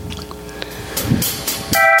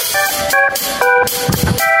Hey!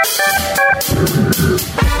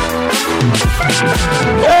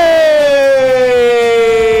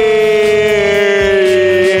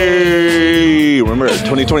 Remember,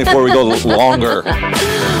 2024, we go longer.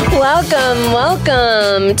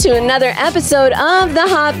 Welcome to another episode of the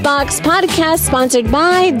Hotbox podcast, sponsored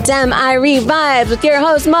by Dem I Revive with your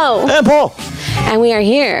host, Mo. And Paul. And we are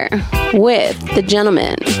here with the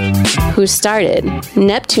gentleman who started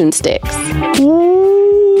Neptune Sticks.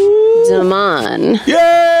 Damon.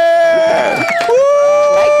 Yeah!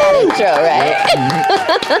 Like that intro, right?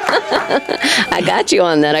 I got you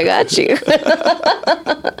on that. I got you.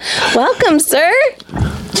 Welcome, sir.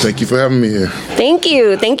 Thank you for having me here. Thank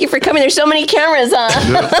you. Thank you for coming. There's so many cameras on.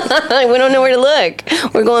 Yeah. We don't know where to look.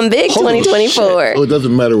 We're going big. Holy 2024. Shit. Oh, it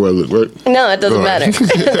doesn't matter where I look, right? No, it doesn't matter.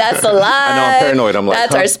 That's a lie. I know, I'm paranoid. I'm like,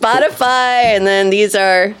 that's our Spotify, and then these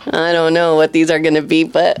are, I don't know what these are going to be,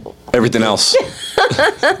 but everything else.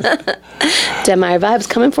 Demire Vibes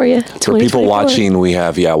coming for you. For people watching, we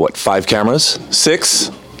have, 5 cameras? 6?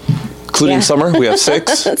 Including summer, we have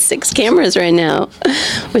 6. 6 cameras right now.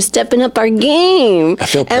 We're stepping up our game. I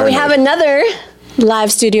feel paranoid. And we have another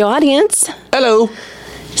live studio audience. Hello.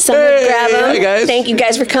 Someone grab them. Hey, guys. Thank you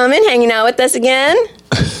guys for coming, hanging out with us again.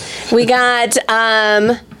 We got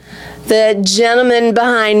the gentleman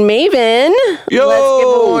behind Maven. Yo. Let's give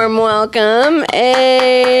a warm welcome.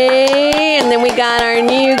 Hey. And then we got our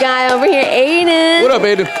new guy over here, Aiden. What up,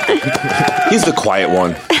 Aiden? He's the quiet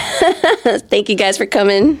one. Thank you guys for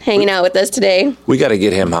coming, hanging out with us today. We got to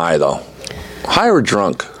get him high, though. High or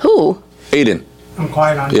drunk? Who? Aiden. I'm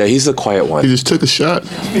quiet on. Yeah, he's the quiet one. He just took a shot.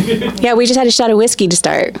 Yeah, we just had a shot of whiskey to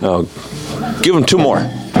start. Oh, give him 2 more.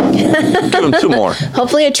 Give him 2 more.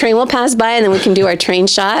 Hopefully a train will pass by and then we can do our train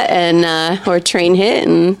shot and or train hit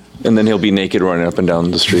and then he'll be naked running up and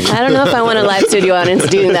down the street. I don't know if I want a live studio audience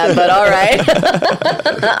doing that, but all right.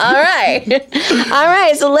 All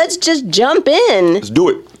right, so let's just jump in. Let's do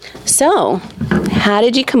it. So, how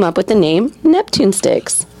did you come up with the name Neptune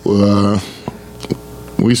Sticks? Well,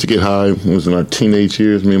 we used to get high. It was in our teenage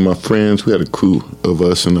years. Me and my friends, we had a crew of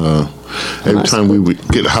us, and every time we would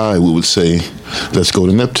get high, we would say, "Let's go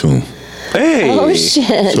to Neptune." Hey. Oh,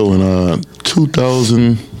 shit. So in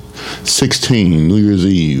 2016, New Year's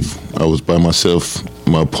Eve, I was by myself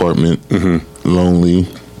in my apartment, lonely,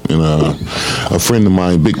 and a friend of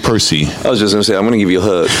mine, Big Percy. I was just going to say, I'm going to give you a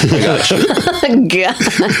hug. I got you. God.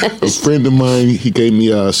 A friend of mine, he gave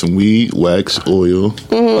me some weed, wax, oil,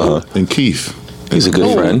 and Keith. He's a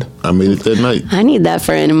good friend. I made it that night. I need that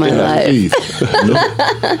friend in my life. Keith, you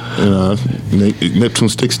know? And Neptune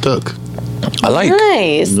Sticks stuck. I like.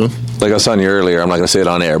 Nice. You know? Like I was telling you earlier, I'm not going to say it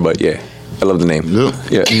on air, but yeah. I love the name. Yep.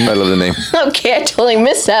 Yeah, I love the name. Okay, I totally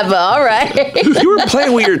missed that, but all right. You were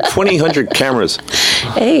playing with your 2,000 cameras.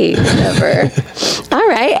 Hey, whatever. All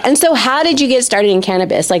right. And so how did you get started in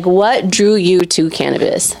cannabis? Like, what drew you to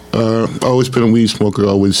cannabis? I've always been a weed smoker. I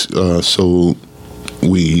always sold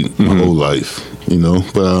weed my whole life, you know.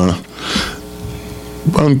 But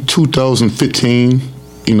around 2015,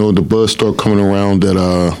 you know, the buzz started coming around that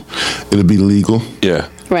it'll be legal. Yeah.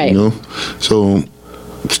 Right. You know? So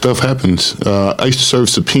stuff happens. I used to serve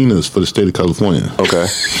subpoenas for the state of California. Okay.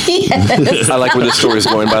 Yes. I like where this story is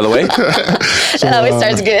going, by the way. That always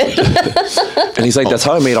starts good. And he's like, that's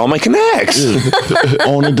how I made all my connects.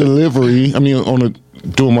 On a delivery,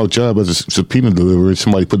 doing my job as a subpoena delivery,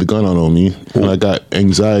 somebody put the gun out on me, and I got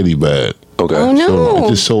anxiety bad. Okay. Oh, no. So it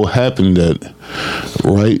just so happened that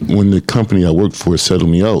right when the company I worked for settled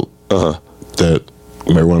me out, that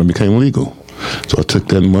marijuana became legal. So I took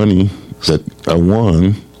that money that I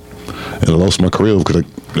won, and I lost my career because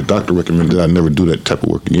the doctor recommended I never do that type of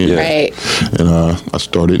work again. Yeah. Right. And I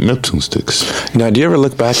started Neptune Sticks. Now, do you ever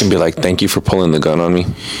look back and be like, thank you for pulling the gun on me?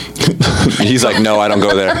 He's like, no, I don't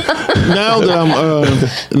go there. Now that I'm,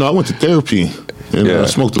 I went to therapy. And I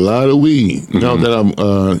smoked a lot of weed. Now that I'm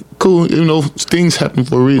cool, you know, things happen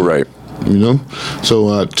for a reason. Right. You know?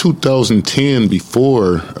 So 2010,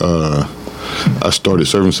 before I started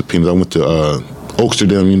serving subpoenas, I went to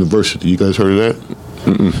Oaksterdam University. You guys heard of that?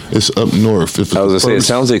 Mm-mm. It's up north. I was going to say, it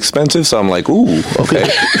sounds expensive, so I'm like, ooh, okay.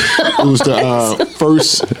 It was the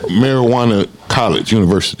first marijuana college,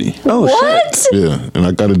 university. Oh, what? shit. Yeah, and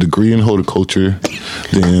I got a degree in horticulture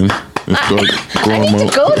then. And started growing I need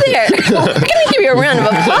to go there. We're going to give you a round of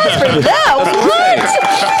applause for that.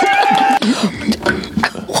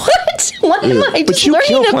 What? What am I just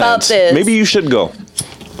learning about this? Maybe you should go.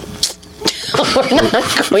 We're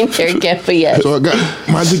not going there again, but yes. So I got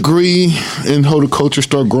my degree in horticulture,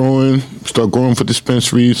 start growing for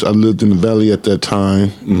dispensaries. I lived in the valley at that time.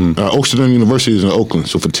 Oaksterdam University is in Oakland,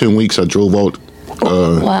 so for 10 weeks I drove out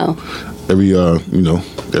Wow. Every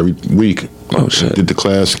every week. Oh, shit. Did the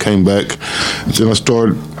class, came back. Then I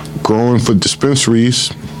started growing for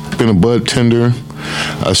dispensaries. Been a bud tender.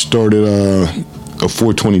 I started a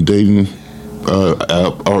 420 dating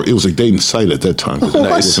app, or it was a dating site at that time.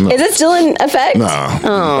 Nice. Is it still in effect?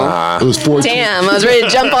 Nah. It was 420. Damn, I was ready to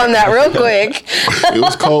jump on that real quick. It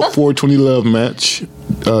was called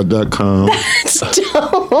 420lovematch.com. That's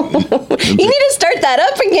dope. You need to start that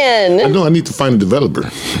up again. I know I need to find a developer.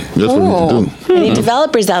 That's what I need to do. Any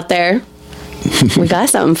developers out there? We got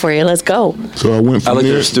something for you. Let's go. So I went from I look at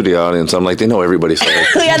there. the studio audience. I'm like, they know everybody's saying.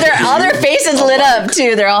 Yeah, all their faces lit up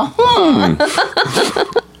too. They're all,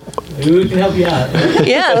 Maybe we can help you out.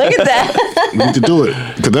 yeah, look at that. We need to do it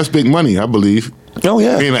because that's big money, I believe. Oh,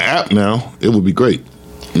 yeah. Being an app now, it would be great.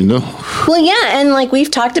 You know? Well, yeah, and like we've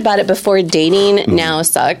talked about it before, dating now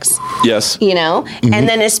sucks. Yes. You know, and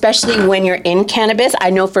then especially when you're in cannabis,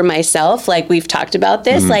 I know for myself, like we've talked about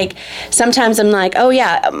this, like sometimes I'm like, oh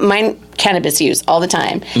yeah, mine cannabis use all the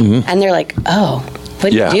time, and they're like, oh,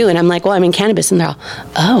 what do Yeah. you do? And I'm like, well, I'm in cannabis, and they're all,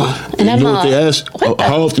 oh, and You I'm know what all, they ask? what the-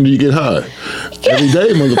 How often do you get high? Every day,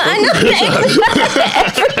 motherfucker. I know every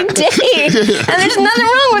day, and there's nothing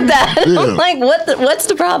wrong with that. Yeah. I'm like, what's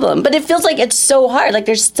the problem? But it feels like it's so hard. Like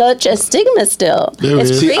there's such a stigma still. There It's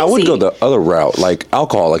is. crazy. See, I would go the other route, like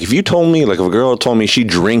alcohol. Like if you told me, like if a girl told me she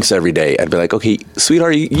drinks every day, I'd be like, okay,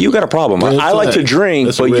 sweetheart, you got a problem. Red I like to flag. drink,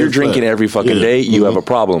 That's a but red you're drinking flag. every fucking Yeah. day. You have a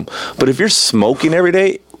problem. But if you're smoking every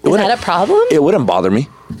day, Is that a problem? It wouldn't bother me.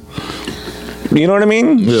 You know what I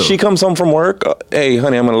mean? Yeah. She comes home from work. Hey,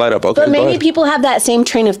 honey, I'm gonna light up. Okay, But go maybe ahead. people have that same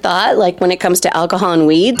train of thought, like when it comes to alcohol and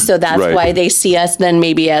weed. So that's Right. why they see us then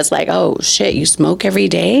maybe as like, oh shit, you smoke every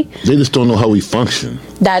day? They just don't know how we function.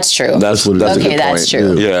 That's true. That's what it that's is. a Okay, good that's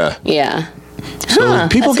point. true. Yeah. Yeah. People, that's a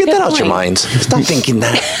get that good out your point. minds. Stop thinking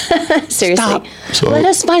that. Seriously. Stop. So- Let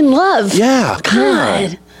us find love. Yeah, come on.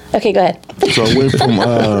 God. Okay, go ahead. So I went from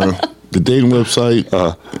the dating website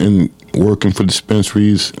and working for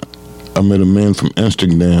dispensaries. I met a man from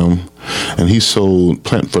Amsterdam, and he sold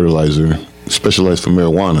plant fertilizer, specialized for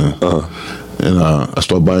marijuana. And I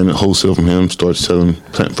started buying it wholesale from him, started selling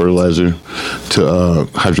plant fertilizer to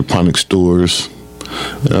hydroponic stores.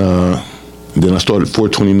 Then I started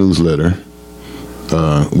 420 newsletter,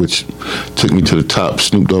 which took me to the top.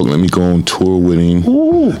 Snoop Dogg let me go on tour with him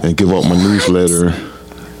and give out my newsletter.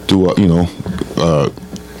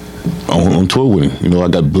 On tour with him. You know, I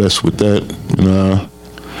got blessed with that. And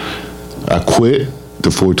I quit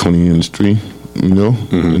the 420 industry, you know,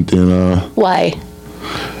 and then Why?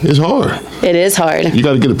 it's hard. It is hard. You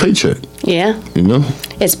got to get a paycheck, Yeah. you know.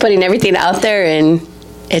 It's putting everything out there and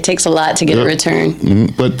it takes a lot to get a Yeah. return.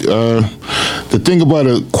 But the thing about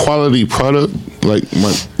a quality product like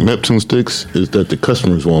my Neptune Sticks is that the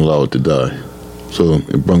customers won't allow it to die. So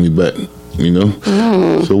it brought me back, you know.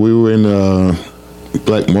 So we were in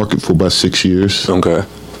black market for about 6 years. Okay.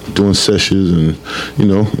 Doing sessions, and you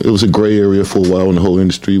know, it was a gray area for a while in the whole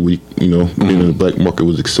industry. We, you know, being in the black market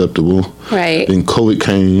was acceptable. Right. Then COVID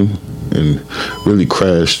came and really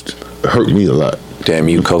crashed. It hurt me a lot. Damn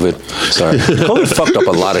you, COVID. Sorry. COVID fucked up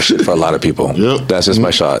a lot of shit for a lot of people. Yep. That's just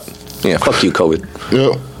my shot. Yeah, fuck you, COVID.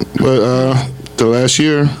 Yeah, but the last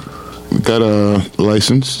year we got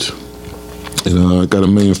licensed, and got a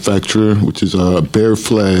manufacturer, which is a Bear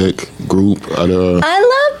Flag Group out of. I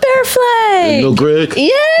love Bear Flag. You know Greg? Yeah.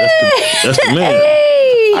 That's the man.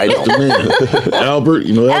 Hey. I don't. The man. Albert,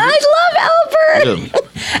 you know Albert? I love Albert. Yeah.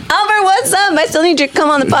 Albert, what's up? I still need you to come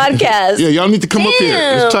on the podcast. Yeah, y'all need to come up here.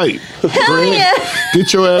 Damn. It's tight. Hell Greg, yeah.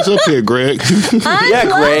 get your ass up here, Greg. I Yeah,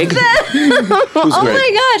 love Greg. that. Who's Oh Greg? my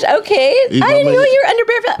gosh. Okay. He's I my didn't know man. you were under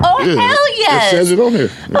Bear Flag. Oh, Yeah, hell It yes. says it on here.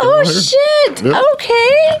 Oh, shit. Yep.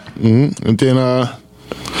 Okay. And then,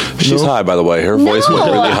 She's high, by the way. Her voice went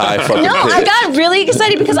really high. Fucking No, I pitch. got really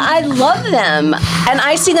excited because I love them. And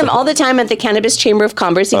I see them all the time at the Cannabis Chamber of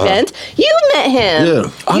Commerce event. You met him.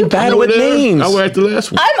 yeah. I'm bad You with were there? names. I was at the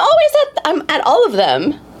last one. I'm at all of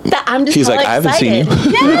them. That I'm just He's all like, I haven't seen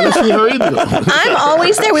excited. you. I Yeah. didn't see her either. I'm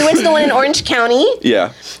always there. We went to the one in Orange County.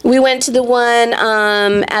 Yeah. We went to the one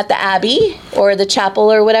at the Abbey or the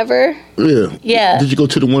chapel or whatever. Yeah. Yeah. Did you go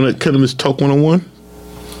to the one at Cannabis Talk 101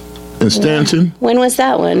 in Stanton? When was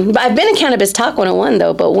that one? But I've been in Cannabis Talk 101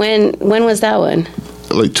 though, but when was that one?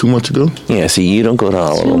 Like 2 months ago? Yeah, see, you don't go to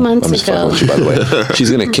all of 2 them. months I'm just ago. fucking with you, by the way. She's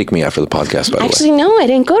going to kick me after the podcast, by the way. Actually, no, I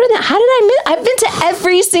didn't go to that. How did I miss? I've been to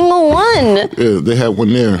every single one. Yeah, they had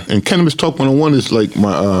one there. And Cannabis Talk 101 is like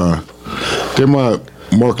my, they're my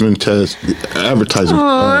marketing task, advertising.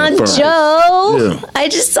 Aw, firm. Joe. Yeah. I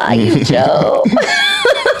just saw you, Joe.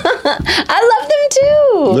 I love them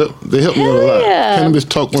too. Yep, they help me out a lot. Yeah. Cannabis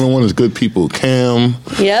Talk 101 is good people. Cam,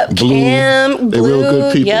 Yep. Blue, Cam, they're Blue. real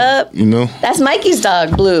good people. Yep. You know? That's Mikey's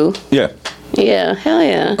dog, Blue. Yeah. Yeah. Hell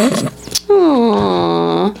yeah.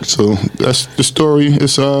 Aww. So that's the story.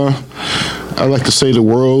 It's I like to say the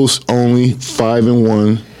world's only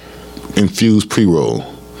 5-in-1 infused pre-roll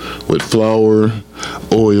with flour,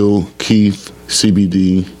 oil, keef,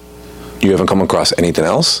 CBD. You haven't come across anything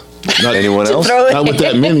else? Not anyone else? Not with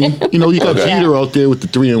that many. You know, you got Okay. Peter out there with the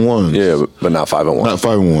 3-in-1. Yeah, but not 5-in-1. Not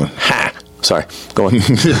 5-in-1. Ha! Sorry. Go on.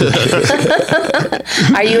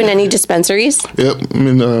 Are you in any dispensaries? Yep, I'm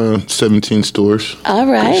in 17 stores. All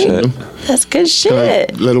right. Shit. That's good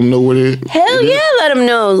shit. Let them know where they. Hell yeah, let them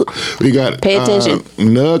know. We got Pay attention.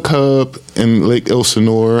 Nug Hub in Lake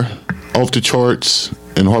Elsinore, Off the Charts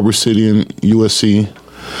in Harbor City in USC,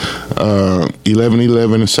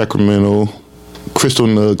 1111 in Sacramento, Crystal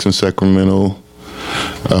Nugs in Sacramento,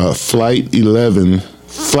 Flight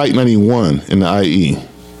 91 in the IE,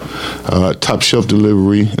 Top Shelf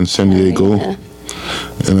Delivery in San Diego, yeah.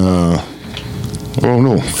 and I don't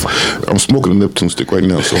know. I'm smoking a Neptune stick right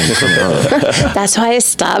now, so I'm kind of. That's why I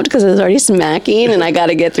stopped, because I was already smacking and I got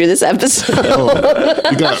to get through this episode.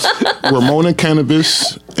 You got Ramona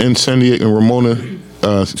Cannabis in San Diego, and Ramona,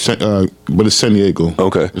 but it's San Diego.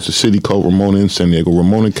 Okay. It's a city called Ramona in San Diego.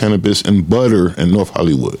 Ramona Cannabis and Butter in North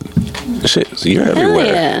Hollywood. Shit, so you're everywhere.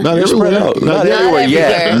 yeah. Not You're spread everywhere. out. Not everywhere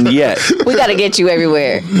yet. We got to get you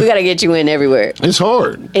everywhere. We got to get you in everywhere. It's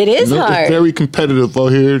hard. It is hard. It's very competitive out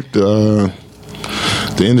here.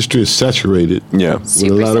 The industry is saturated. Yeah. With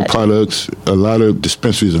Super a lot of saturated. products. A lot of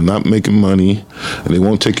dispensaries are not making money, and they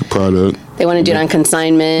won't take your product. They want to do it on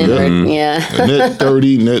consignment. Yeah. Or, Net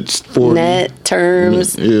 30, net 40. net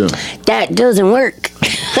terms. Yeah. That doesn't work.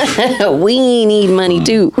 We need money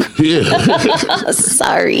too. Yeah.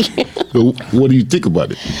 Sorry. So what do you think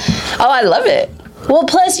about it? Oh, I love it. Well,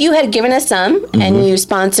 plus you had given us some, and you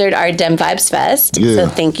sponsored our Dem Vibes Fest. Yeah. So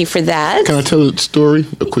thank you for that. Can I tell a story?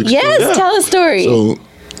 A quick story? Yes, tell a story. So,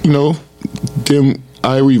 you know, them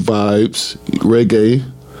Irie vibes, reggae,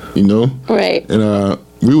 you know? Right. And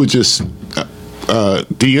we were just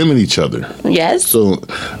DMing each other. Yes. So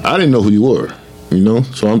I didn't know who you were, you know?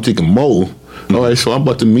 So I'm thinking, Mo. All right, so I'm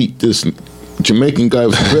about to meet this Jamaican guy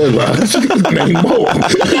with dreadlocks named Mo.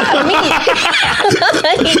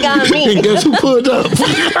 He got me. And guess who pulled up? We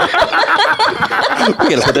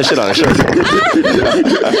gotta put that shit on a shirt.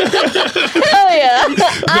 Oh yeah,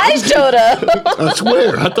 I showed up. I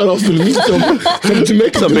swear, I thought I was going to meet some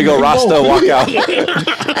Jamaican. Some big old Rasta walk out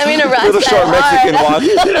I mean, a Rasta with a short Mexican walk.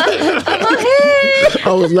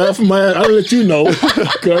 I was laughing my ass. I'll let you know.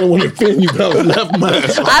 'Cause I don't want to offend you, but I was laughing my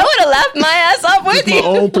ass off. I would have left my ass off with My you.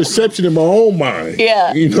 own perception in my own mind.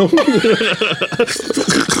 Yeah. You know? He's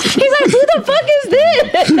like, who the fuck is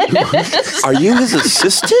this? Are you his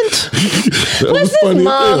assistant? That What's was this funny as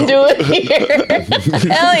mom hell. doing here?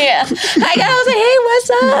 Hell yeah. I was like, hey, what's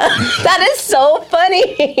up? That is so funny.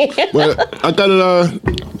 But I got a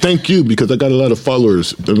thank you, because I got a lot of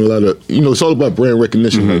followers and a lot of, you know, it's all about brand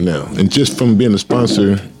recognition right now. And just from being a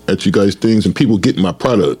sponsor at you guys' things and people getting my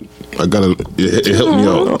product, it helped me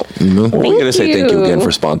out, you know? We're gonna say thank you you. again for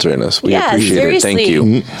sponsoring us. We Yeah, appreciate seriously. it. Thank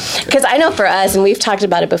you. Because I know for us, and we've talked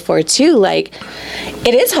about it before too, like,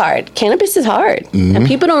 it is hard. Cannabis is hard. And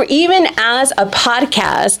people don't, even as a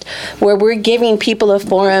podcast where we're giving people a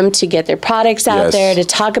forum to get their products out Yes. there, to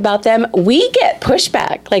talk about them, we get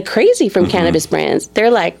pushback like crazy from cannabis brands. They're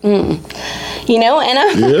like, you know, and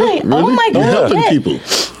I'm like, oh my You're God. helping yeah. people.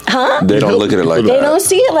 They don't look at it like They that. don't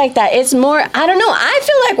see it like that. It's more, I don't know. I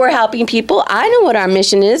feel like we're helping people. I know what our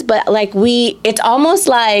mission is, but like it's almost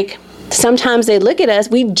like sometimes they look at us.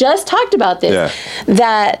 We just talked about this. Yeah.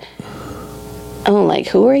 That, oh, like,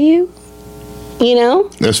 who are you? You know?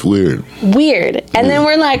 That's weird. Weird. And then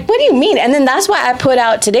we're like, what do you mean? And then that's why I put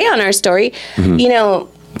out today on our story, you know,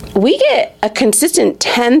 we get a consistent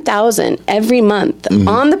 10,000 every month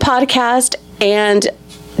on the podcast and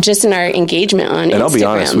just in our engagement on Instagram. And I'll be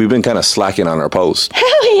honest, we've been kind of slacking on our post.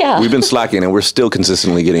 Hell yeah. We've been slacking, and we're still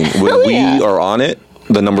consistently getting. When Hell we yeah. are on it,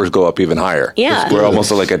 the numbers go up even higher. Yeah. We're almost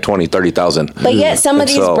like at 20, 30,000. But yet some of And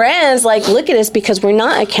these so- brands like look at us because we're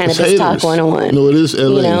not a It's Cannabis haters. Talk 101. No, it is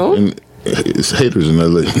LA. You know? And it's haters in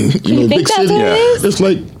LA. You think that's what it Yeah. is? It's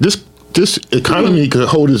like this economy could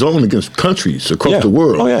hold its own against countries across Yeah. the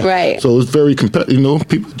world. Oh, yeah. Right. So it's very competitive. You know,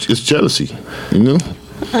 people, it's jealousy. You know?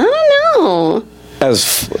 I don't know.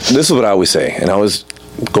 This is what I always say, and I always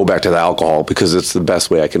go back to the alcohol because it's the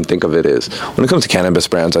best way I can think of it is when it comes to cannabis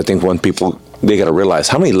brands. I think they got to realize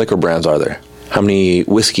how many liquor brands are there, how many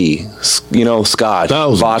whiskey, you know, scotch,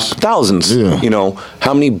 Thousands. thousands. Yeah. You know,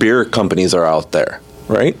 how many beer companies are out there,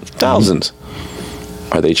 right? Thousands.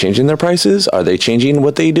 Are they changing their prices? Are they changing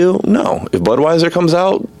what they do? No. If Budweiser comes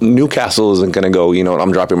out, Newcastle isn't going to go,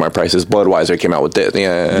 I'm dropping my prices. Budweiser came out with this.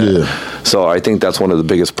 Yeah. So I think that's one of the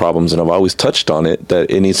biggest problems, and I've always touched on it,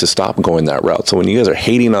 that it needs to stop going that route. So when you guys are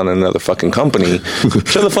hating on another fucking company,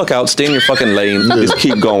 shut the fuck out, stay in your fucking lane, just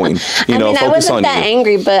keep going. I wasn't that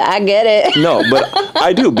angry, but I get it. No, but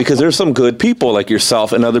I do, because there's some good people like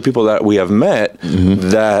yourself and other people that we have met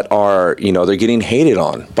that are, they're getting hated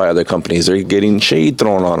on by other companies. They're getting shade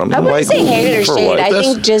thrown on them. I wouldn't say hated or shade. I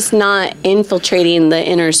think just not infiltrating the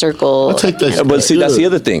inner circle. I'll take that. But see, that's the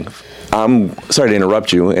other thing. I'm sorry to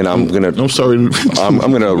interrupt you, and I'm sorry. I'm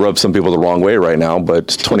gonna rub some people the wrong way right now, but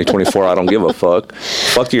it's 2024. I don't give a fuck.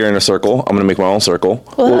 Fuck your inner circle. I'm gonna make my own circle.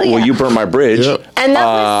 Well, you burn my bridge. Yep. And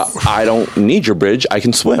I don't need your bridge. I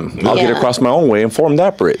can swim. I'll get across my own way and form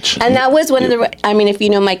that bridge. And that was one of the. I mean, if you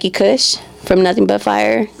know Mikey Kush from Nothing But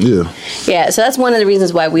Fire. Yeah, so that's one of the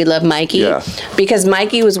reasons why we love Mikey. Yeah. Because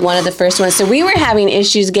Mikey was one of the first ones. So we were having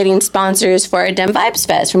issues getting sponsors for our Dem Vibes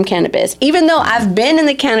Fest from cannabis. Even though I've been in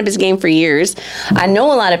the cannabis game for years, I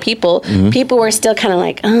know a lot of people. People were still kind of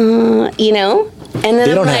like, And then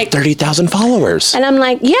they don't have 30,000 followers. And I'm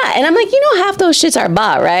like, half those shits are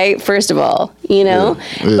bought, right? First of all,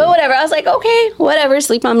 But whatever. I was like, okay, whatever.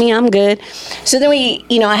 Sleep on me. I'm good. So then we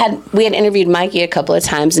had interviewed Mikey a couple of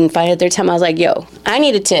times, and finally, third time I was like, yo, I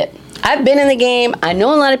need a tip. I've been in the game. I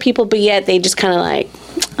know a lot of people, but yet they just kind of like,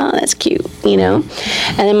 oh, that's cute, And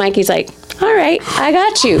then Mikey's like, all right, I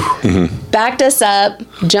got you. Backed us up,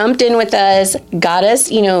 jumped in with us, got us,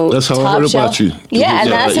 That's how I heard about you. Yeah,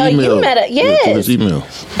 and that's how you met us. Yes. Email.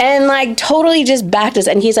 And totally just backed us.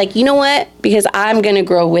 And he's like, you know what? Because I'm going to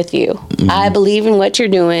grow with you. I believe in what you're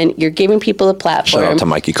doing. You're giving people a platform. Shout out to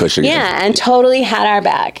Mikey Cushing. Yeah, and totally had our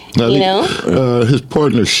back, His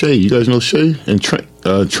partner, Shay, you guys know Shay? And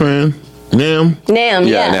Tran? Nam,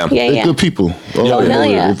 yeah. They're good people.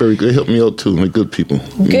 They're very good. They helped me out too. They're good people.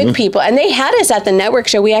 Good people. And they had us at the network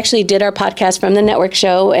show. We actually did our podcast from the network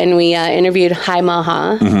show, and we interviewed Hi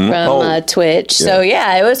Maha from Twitch. Yeah. So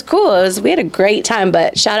it was cool. We had a great time,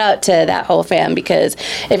 but shout out to that whole fam, because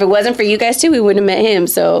if it wasn't for you guys too, we wouldn't have met him.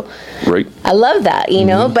 So I love that,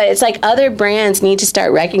 But it's like other brands need to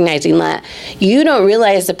start recognizing that you don't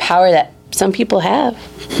realize the power that some people have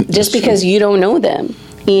just because you don't know them.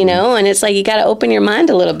 And it's like you got to open your mind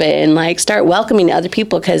a little bit and start welcoming other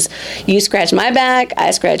people, because you scratch my back,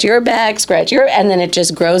 I scratch your back, and then it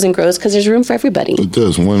just grows and grows because there's room for everybody. It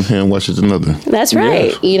does. One hand washes another. That's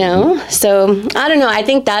right. So I don't know. I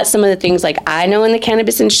think that's some of the things I know in the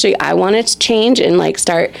cannabis industry I wanted to change and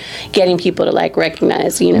start getting people to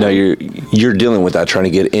recognize. Now you're dealing with that, trying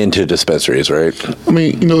to get into dispensaries, right? I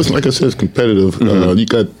mean, it's like I said, it's competitive. You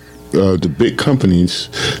got the big companies,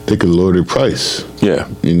 they could lower their price. Yeah.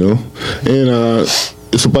 And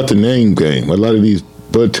it's about the name game. A lot of these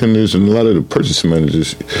bud tenders and a lot of the purchasing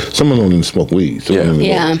managers, some of them don't even smoke weed.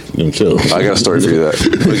 Themselves. I got a story for you that.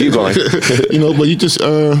 But keep going. But you just,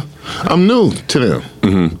 I'm new to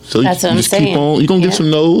them. So that's what I'm just saying. Keep on. You're going to get some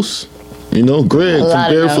no's. Greg from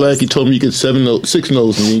Bear Flag, he told me you get 6 no's,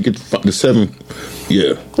 and then you get the 7.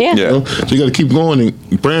 Yeah. So you got to keep going,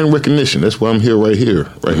 and brand recognition. That's why I'm here right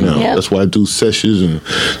now. Yeah. That's why I do sessions and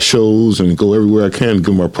shows and go everywhere I can to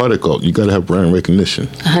get my product out. You got to have brand recognition.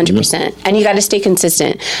 100%. And you got to stay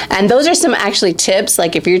consistent. And those are some actually tips.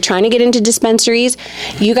 If you're trying to get into dispensaries,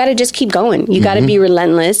 you got to just keep going. You got to be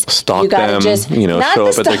relentless. Stalk you gotta them. Just, show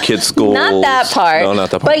up at their kids' schools. Not that part. No,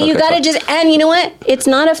 not that part. But you got to just, and you know what? It's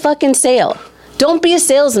not a fucking sale. Don't be a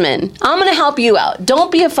salesman. I'm going to help you out.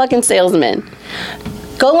 Don't be a fucking salesman.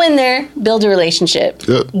 Go in there, build a relationship.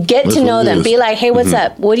 Yep. Get to know them. Be like, hey, what's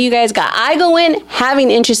up? What do you guys got? I go in having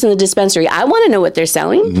interest in the dispensary. I want to know what they're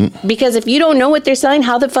selling. Because if you don't know what they're selling,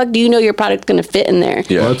 how the fuck do you know your product's going to fit in there?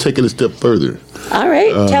 Yeah. Well, I'll take it a step further. All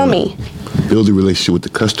right. Tell me. Build a relationship with the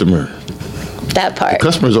customer. That part. The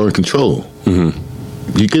customers are in control.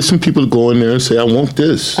 You get some people to go in there and say, I want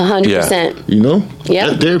this. 100%. Yeah.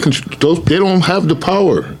 They don't have the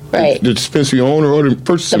power. Right. The dispensary owner or the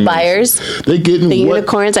purchaser. The buyers. They getting the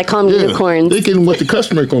unicorns. I call them unicorns. They getting what the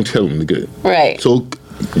customer going to tell them to get. Right. So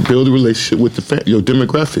build a relationship with your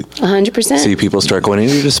demographic. 100%. See, people start going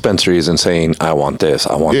into dispensaries and saying, I want this,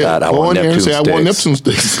 I want that, I want Neptune Sticks. I want Neptune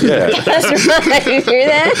Sticks. Yeah. That's right. You hear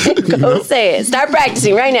that? Go say it. Start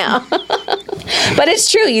practicing right now. But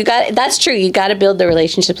it's true. That's true. You got to build the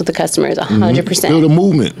relationships with the customers 100%. Build a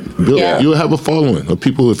movement. You'll have a following of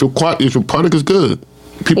people. If your product is good,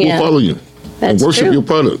 people will follow you and worship your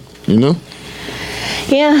product,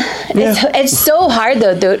 Yeah. It's so hard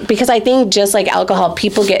though, because I think just like alcohol,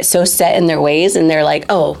 people get so set in their ways and they're like,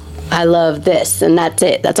 oh, I love this, and that's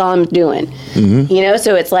it. That's all I'm doing. You know,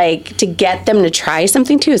 so it's like to get them to try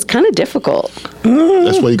something too is kind of difficult.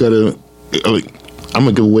 That's why you gotta. I'm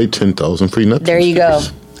gonna give away 10,000 free Neptune. There you go.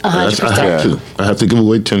 sticks. 100%. I have to give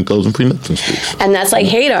away 10,000 free Neptune sticks. And that's like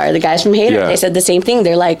Hadar, the guys from Hadar. Yeah. They said the same thing.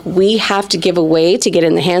 They're like, we have to give away to get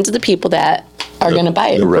in the hands of the people that are going to buy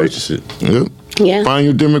it. They'll Right. purchase it. Yep. Yeah. Find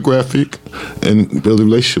your demographic and build a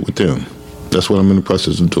relationship with them. That's what I'm in the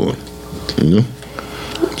process of doing. You know?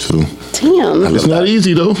 So Damn. it's not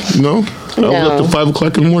easy though, you know? I was up No. to 5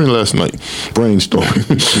 o'clock in the morning last night, brainstorming.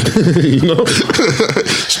 You know?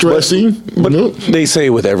 Stressing. But you know? they say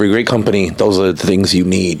with every great company, those are the things you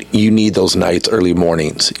need. You need those nights, early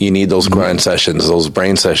mornings. You need those grind sessions, those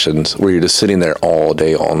brain sessions where you're just sitting there all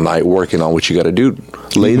day, all night, working on what you got to do.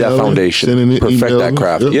 Lay that Emailing, foundation, sending it, perfect that emailing.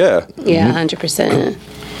 craft. Yep. Yeah. Yeah, 100%.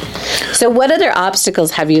 So what other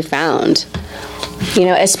obstacles have you found? You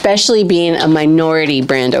know, especially being a minority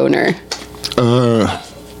brand owner.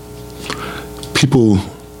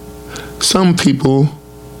 Some people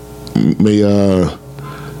may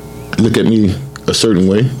look at me a certain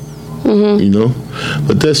way, you know,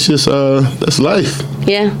 but that's just that's life.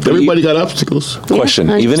 Yeah. Everybody got obstacles. Question: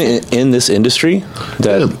 100%. even in this industry,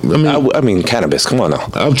 that Yeah, I mean, cannabis. Come on now.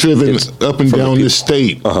 I've driven It's up and from the down this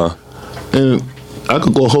state, and I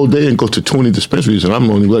could go a whole day and go to 20 dispensaries, and I'm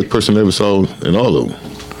the only black person I ever saw in all of them.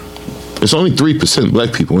 It's only 3%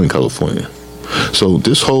 black people in California. So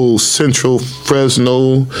this whole Central,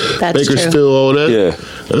 Fresno, That's Bakersfield, true. all that, Yeah.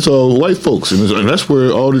 that's all white folks. And that's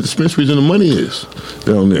where all the dispensaries and the money is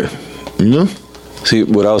down there, you know? See,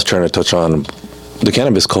 what I was trying to touch on, the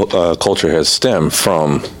cannabis culture has stemmed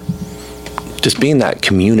from just being that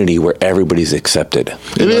community where everybody's accepted. You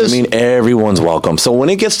It know what is. I mean, everyone's welcome. So when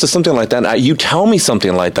it gets to something like that, you tell me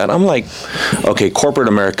something like that, I'm like, okay, corporate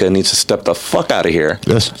America needs to step the fuck out of here.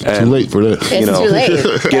 That's too And, late for that. It's you know, too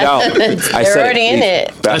late. Get out. They're already in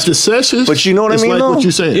it. That's the sessions. But you know what it's I mean? like though? what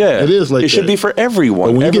you're saying. Yeah, It is like it should that. be for everyone.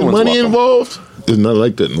 But when you get Everyone's money welcome. involved, it's not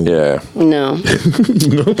like that no more. Yeah. No.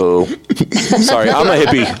 Boo. Sorry, I'm a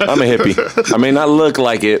hippie. I may not look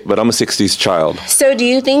like it, but I'm a 60s child. So do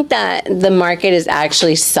you think that the market is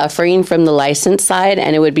actually suffering from the license side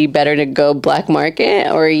and it would be better to go black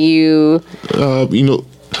market, or you... You know,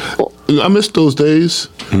 I miss those days,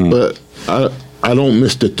 but I don't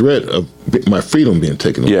miss the threat of my freedom being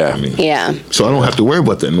taken away Yeah. from me. Yeah. So I don't have to worry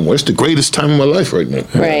about that anymore. It's the greatest time of my life right now.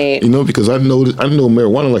 Right. You know, because I know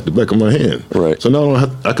marijuana like the back of my hand. Right. So now I don't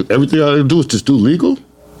have. Everything I gotta do is just do legal.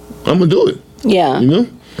 I'm gonna do it. Yeah. You know.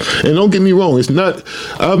 And don't get me wrong. It's not.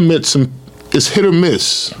 I've met some. It's hit or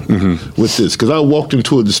miss with this, because I walked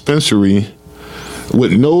into a dispensary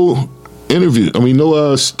with no interview. I mean,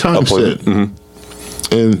 no time Appointment.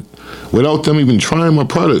 set, and without them even trying my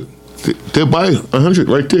product, they'll buy 100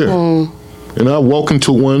 right there. And I walk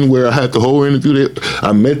into one where I had the whole interview.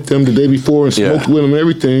 I met them the day before and smoked with them and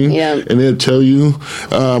everything. Yeah. And they'll tell you,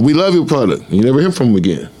 we love your product. You never hear from them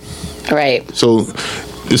again. Right. So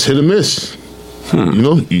it's hit or miss. You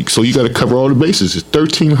know, so you got to cover all the bases. It's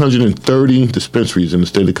 1,330 dispensaries in the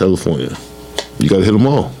state of California. You got to hit them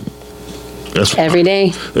all. That's Every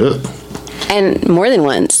day. Yeah. And more than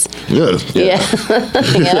once. Yeah. Yeah.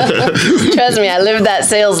 Yeah. Trust me, I lived that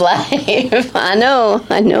sales life. I know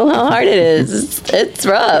how hard it is. It's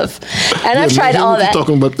rough. And I've tried all that.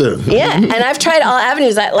 Talking about that. Yeah, and I've tried all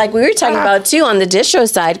avenues, like we were talking about too on the distro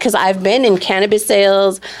side, because I've been in cannabis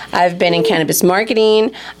sales, I've been in cannabis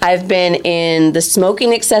marketing, I've been in the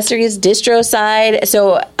smoking accessories distro side.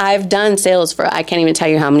 So I've done sales for I can't even tell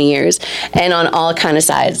you how many years, and on all kind of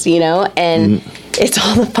sides, you know, and. It's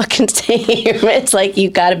all the fucking same. It's like you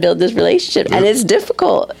got to build this relationship, and it's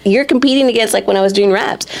difficult. You're competing against, like when I was doing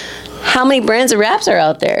wraps. How many brands of wraps are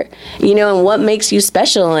out there? You know, and what makes you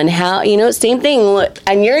special, and how, you know, same thing.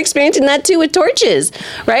 And you're experiencing that too with torches,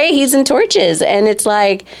 right? He's in torches, and it's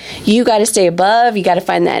like you got to stay above. You got to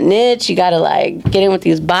find that niche. You got to like get in with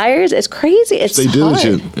these buyers. It's crazy. It's Stay hard.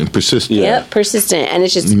 diligent and persistent. Yep, persistent, and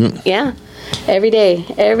it's just yeah, every day.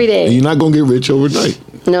 And you're not gonna get rich overnight.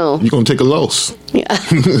 No. You're gonna take a loss. Yeah.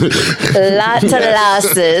 Lots of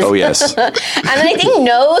losses. Oh, yes. And I think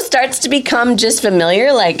no starts to become just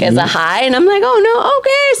familiar, like as a high. And I'm like, oh, no,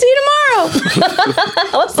 okay, see you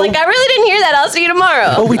tomorrow. I was like, I really didn't hear that. I'll see you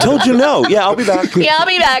tomorrow. Oh, we told you no. Yeah, I'll be back. Yeah, I'll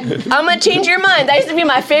be back. I'm going to change your mind. That used to be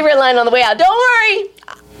my favorite line on the way out. Don't worry.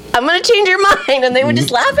 I'm going to change your mind. And they would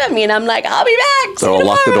just laugh at me. And I'm like, I'll be back. See They'll you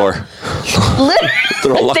lock the tomorrow. door.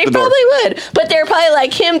 Literally, lock they the door. probably would, but they're probably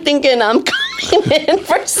like him, thinking I'm coming in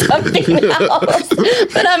for something else.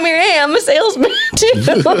 But I'm here. Hey, I'm a salesman too.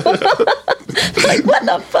 Like, what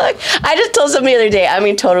the fuck? I just told somebody the other day. I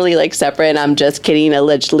mean, totally like separate. And I'm just kidding,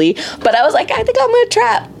 allegedly. But I was like, I think I'm gonna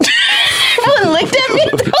trap. Everyone looked at me.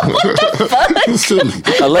 What the fuck?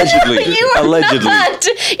 Allegedly.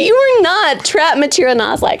 Allegedly. You were not trap material. And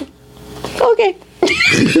I was like, okay.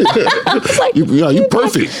 I was like, you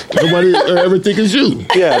perfect. Nobody ever think it's you.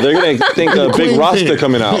 Yeah, they're going to think a big Rasta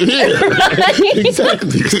coming out. Yeah,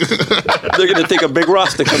 exactly. They're going to think a big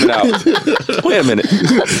Rasta coming out. Wait a minute.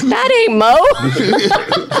 That ain't Mo.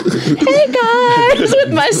 Hey, guys,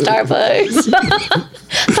 with my Starbucks.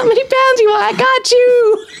 How many pounds you want? I got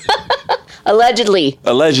you. Allegedly.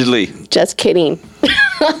 Allegedly. Just kidding.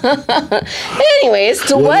 Anyways,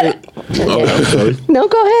 so what? Oh, sorry. No,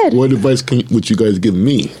 go ahead. What advice would you guys give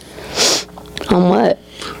me? On what?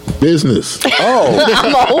 Business. Oh.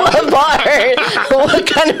 I'm all apart. What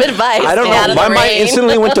kind of advice? I don't know. My mind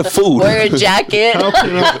instantly went to food. Wear a jacket. How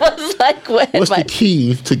can I was like, what what's the advice?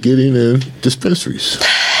 key to getting in dispensaries?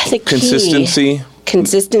 The key.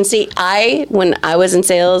 Consistency. When I was in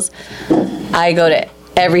sales, I go to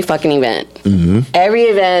every fucking event. Mm-hmm. Every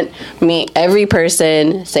event, meet every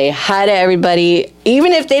person, say hi to everybody.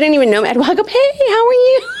 Even if they didn't even know me, I'd walk up, hey, how are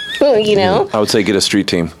you? You know? I would say get a street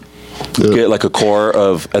team. Get like a core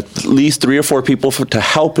of at least 3 or 4 people to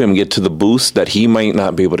help him get to the boost that he might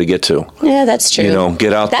not be able to get to. Yeah, that's true. You know,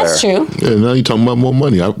 get out that's there. That's true. Yeah, now you're talking about more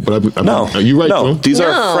money. No. Are you right, no. bro? These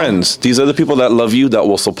are friends. These are the people that love you, that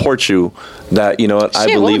will support you, that, you know what, I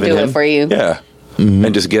believe we'll in do him. It for you. Yeah. Mm-hmm.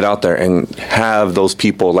 And just get out there and have those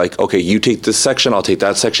people like, okay, you take this section, I'll take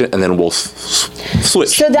that section, and then we'll switch.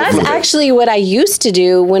 So that's actually what I used to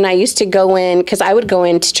do when I used to go in, because I would go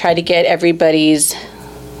in to try to get everybody's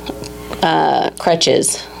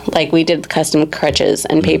crutches. Like we did custom crutches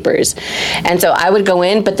and papers. And so I would go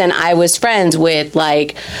in, but then I was friends with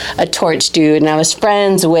like a torch dude, and I was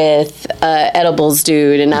friends with edibles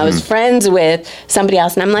dude, and I was friends with somebody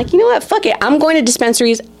else. And I'm like, you know what? Fuck it. I'm going to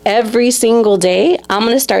dispensaries every single day. I'm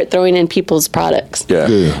going to start throwing in people's products.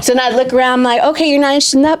 Yeah. So then I'd look around, I'm like, okay, you're not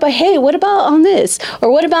interested in that, but hey, what about on this?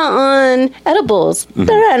 Or what about on edibles?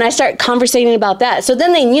 And I start conversating about that. So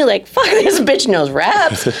then they knew, like, fuck, this bitch knows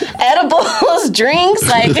wraps, edibles, drinks,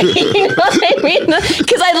 like, you know what I mean?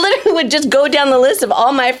 Because I literally would just go down the list of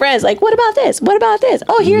all my friends, like, what about this? What about this?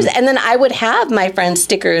 Oh, here's, and then I would have my friends'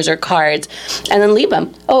 stickers or cards and then leave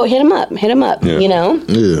them. Oh, hit them up, you know?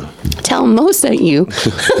 Yeah. Tell them Mo sent you.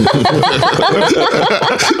 But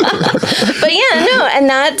yeah, no, and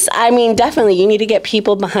that's, I mean, definitely you need to get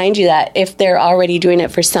people behind you that if they're already doing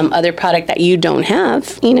it for some other product that you don't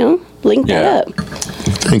have, you know, link that up.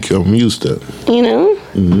 Thank you. I'm going to use that. You know?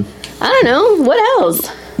 I don't know. What else?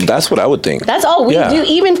 That's what I would think. That's all we do,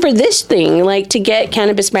 even for this thing, like to get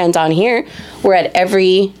cannabis brands on here. We're at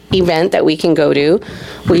every event that we can go to.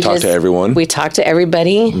 We talk to everyone. We talk to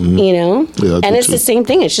everybody, you know? Yeah, and it's the same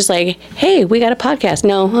thing. It's just like, hey, we got a podcast.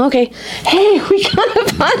 No, okay. Hey, we got a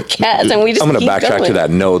podcast. And we just I'm going to backtrack going. To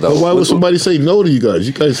that no, though. But why would somebody say no to you guys?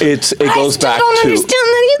 You guys. It goes back to. I don't understand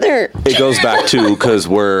that either. It goes back to because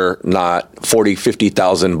we're not 40,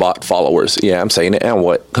 50,000 bot followers. Yeah, I'm saying it. And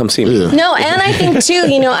what? Come see me. Yeah. No, and I think too,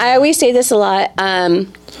 you know, I always say this a lot.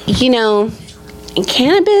 You know,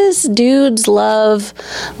 cannabis dudes love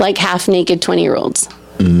like half naked 20-year-olds.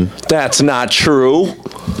 That's not true.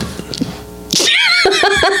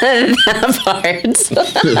 That part.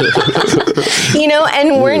 You know,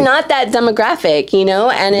 and we're not that demographic, you know,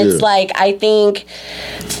 and it's like, I think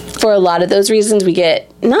for a lot of those reasons we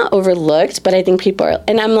get not overlooked, but I think people are,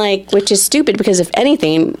 and I'm like, which is stupid because if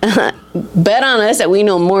anything, bet on us that we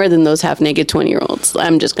know more than those half-naked 20-year-olds.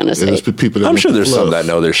 I'm just going to say. I'm sure there's some that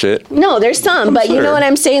know their shit. No, there's some, but you know what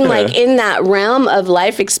I'm saying? Like in that realm of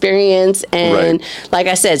life experience and like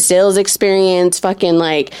I said, sales experience, fucking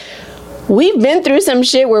like, we've been through some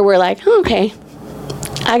shit where we're like, oh, okay,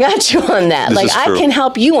 I got you on that. Like, I can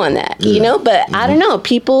help you on that, you know? But I don't know.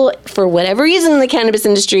 People, for whatever reason in the cannabis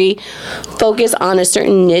industry, focus on a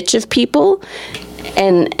certain niche of people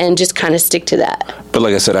and just kind of stick to that. But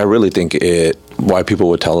like I said, I really think why people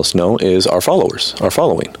would tell us no is our followers, our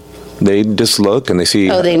following. They just look and they see.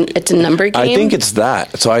 Oh, it's a number game? I think it's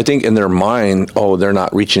that. So I think in their mind, they're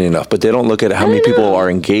not reaching enough. But they don't look at how many people are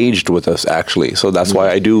engaged with us, actually. So that's why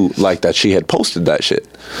I do like that she had posted that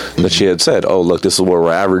shit. That she had said, oh, look, this is where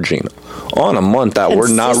we're averaging on a month that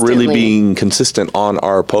we're not really being consistent on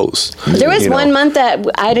our posts. There was one month that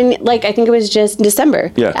I didn't, like, I think it was just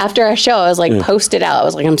December. Yeah. After our show, I was like, post it out. I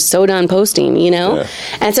was like, I'm so done posting, you know? Yeah.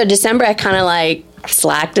 And so December, I kind of like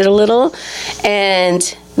slacked it a little.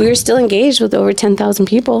 And we were still engaged with over 10,000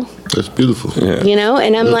 people. That's beautiful. Yeah. You know?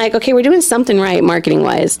 And I'm like, okay, we're doing something right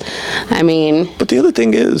marketing-wise. I mean... But the other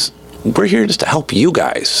thing is, we're here just to help you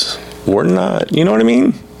guys. We're not, you know what I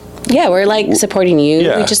mean? Yeah, we're like supporting you.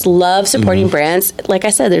 Yeah. We just love supporting brands. Like I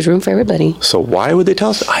said, there's room for everybody. So why would they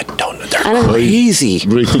tell us? I don't know. They're I don't know. crazy. Do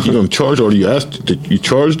they think you're going to charge, or did you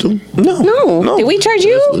charge them? No. Did we charge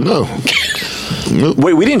you? No.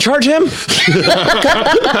 Wait, we didn't charge him?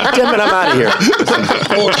 Damn it, I'm out of here.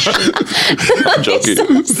 I'm joking.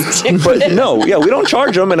 But no, yeah, we don't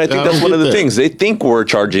charge them, and I think that's one of the things. They think we're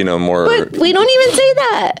charging them, or But we don't even say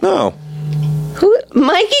that. no. Who?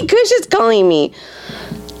 Mikey Kush is calling me.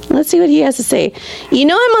 Let's see what he has to say. You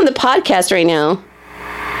know I'm on the podcast right now.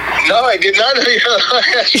 No, I did not know you were on the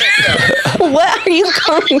podcast right now. What are you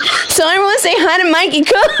calling? So I want to say hi to Mikey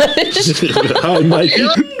Kush. Hi, Mikey.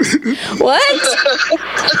 What?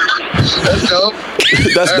 That's dope.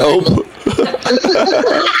 That's dope.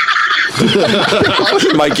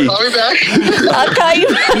 Mikey. Call me back. I'll call you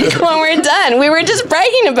back when we're done. We were just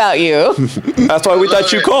bragging about you. That's why we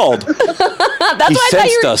thought you called. That's He why I thought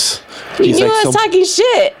you sensed were. us. You He's knew like, I was so- talking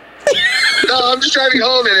shit. No, I'm just driving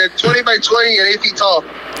home and it's 20 by 20 and 8 feet tall.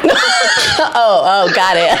 Oh,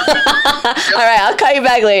 got it. All right, I'll call you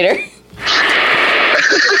back later.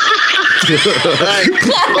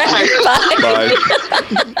 Bye.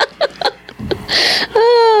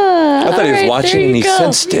 I thought he was watching and he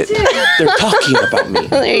sensed it. They're talking about me.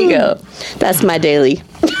 There you go. That's my daily.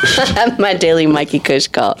 My daily Mikey Kush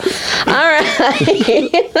call. All right.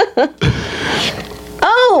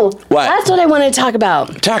 Oh, What? that's what I wanted to talk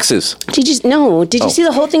about. Taxes. Did you see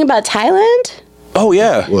the whole thing about Thailand? Oh,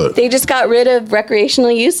 yeah. What? They just got rid of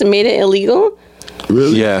recreational use and made it illegal.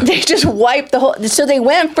 Really? Yeah. They just wiped the whole. So they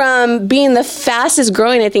went from being the fastest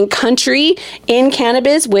growing, I think, country in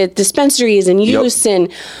cannabis with dispensaries and use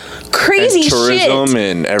and crazy And tourism shit.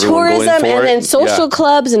 and everyone going for and it. then social Yeah.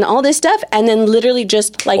 clubs and all this stuff, and then literally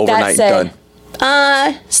just like Overnight, that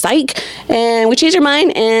said, psych, and we changed our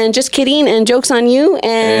mind, and just kidding, and jokes on you,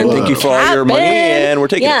 and And thank you for all your money, and we're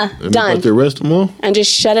taking it. And done, About the arrest them all? and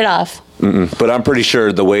just shut it off. But I'm pretty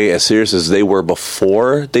sure the way as serious as they were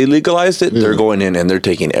before they legalized it, they're going in and they're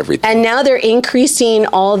taking everything. And now they're increasing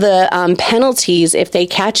all the penalties if they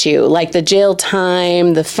catch you, like the jail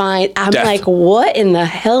time, the fine. I'm Death. like, what in the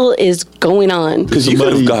hell is going on? Because you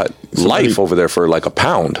could have got somebody- life over there for like a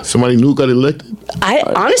pound. Somebody new got elected? I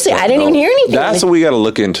honestly, I didn't even hear anything. That's what we got to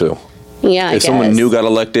look into. yeah, I If someone guess. new got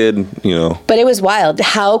elected, you know. But it was wild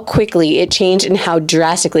how quickly it changed and how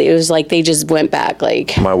drastically it was. Like they just went back.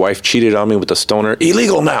 Like My wife cheated on me with a stoner.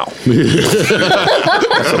 Illegal now. That's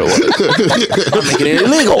what it was. I'm making it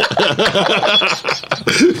illegal.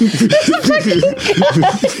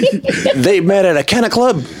 They met at a canna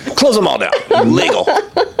club. Close them all down. Illegal.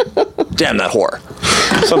 Damn that whore.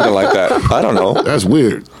 Something like that. I don't know. That's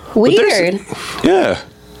weird. weird. Yeah.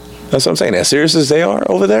 That's what I'm saying. As serious as they are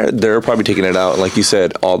over there, they're probably taking it out. Like you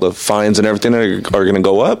said, all the fines and everything are going to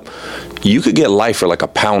go up. You could get life for like a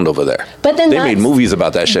pound over there. But then they made that's- movies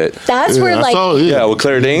about that shit. That's Yeah, where I like. saw it. Yeah, with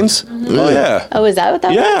Claire Danes. Oh, yeah. Oh, is that what that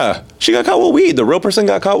was? Yeah. She got caught with weed. The real person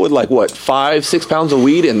got caught with like, what, 5-6 pounds of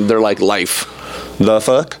weed, and they're like, life. The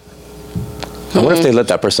fuck? I wonder if they let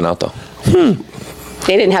that person out, though.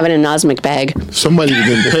 They didn't have an anosmic bag. Somebody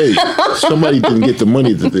didn't pay. Somebody didn't get the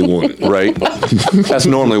money that they wanted. Right? That's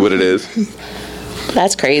normally what it is.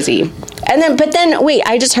 That's crazy. And then, but then, wait,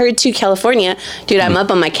 I just heard too, California, dude, I'm up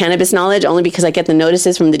on my cannabis knowledge only because I get the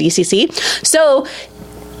notices from the DCC. So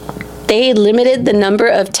they limited the number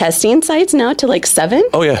of testing sites now to like 7.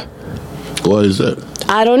 Oh, yeah. Why is that?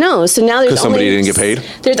 I don't know. So now there's 'Cause somebody didn't get paid?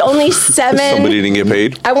 There's only 7. Somebody didn't get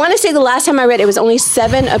paid. I want to say the last time I read it was only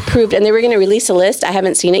 7 approved, and they were going to release a list. I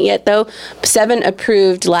haven't seen it yet though. 7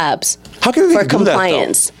 approved labs How can they for do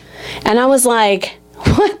compliance. And I was like,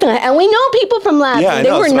 what the? And we know people from labs. Yeah, I and they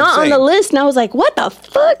know, were that's what I'm not on the saying. list, and I was like, what the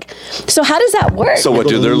fuck? So how does that work? that, though? So what,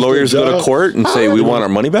 do their lawyers go to court and say, we want our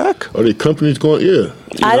money back? Are the companies going? Yeah.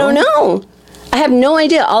 I don't know. I have no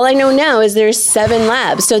idea. All I know now is there's 7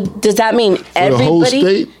 labs. So does that mean the everybody? whole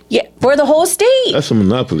state? Yeah, for the whole state. That's a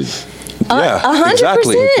monopoly. Yeah, 100%.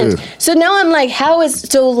 exactly. So now I'm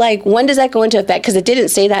like, when does that go into effect? Because it didn't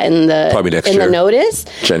say that in the Probably next in year. the notice.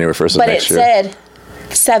 January 1st of But it next year. said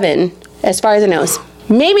 7, as far as I know.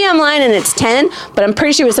 Maybe I'm lying and it's 10, but I'm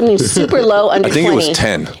pretty sure it was something super low under 20. I think it was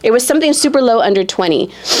 10. It was something super low under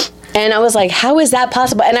 20. And I was like, how is that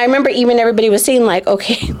possible? And I remember even everybody was saying like,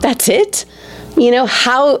 okay, that's it? You know,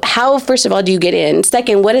 how first of all, do you get in?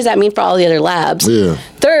 Second, what does that mean for all the other labs? Yeah.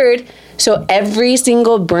 Third, so every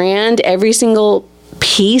single brand, every single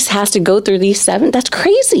piece has to go through these 7? That's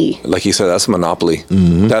crazy. Like you said, that's a monopoly.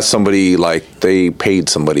 Mm-hmm. That's somebody, like, they paid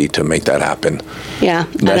somebody to make that happen. Yeah.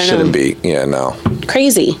 That shouldn't be. Yeah, no.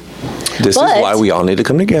 Crazy. This But- is why we all need to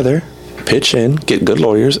come together pitch in, get good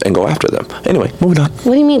lawyers, and go after them. Anyway, moving on.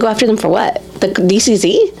 What do you mean go after them for what? The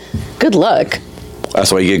DCC? Good luck.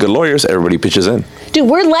 That's why you get good lawyers. Everybody pitches in. Dude,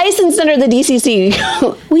 we're licensed under the DCC.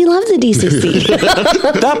 We love the DCC.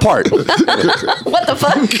 That part. What the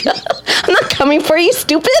fuck? I'm not coming for you,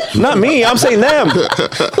 stupid. Not me. I'm saying them.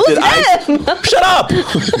 Who's them? Shut up.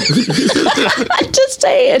 I'm just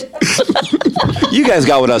saying. You guys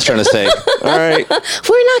got what I was trying to say. All right.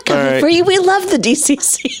 We're not coming for you. We love the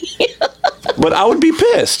DCC. But I would be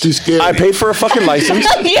pissed. Too scary. I paid for a fucking license.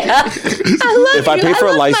 Yeah. If I pay for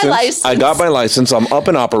a license, I got my license. I'm up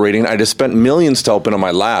and operating. I just spent millions to open up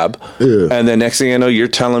my lab. Yeah. And then next thing I know, you're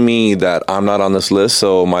telling me that I'm not on this list,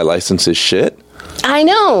 so my license is shit. I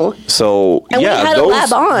know. So, and yeah, we had a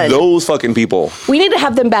lab on. Those fucking people. We need to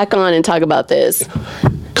have them back on and talk about this.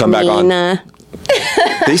 Come back on.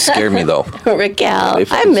 They scare me, though. Raquel.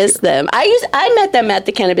 I miss them. I met them at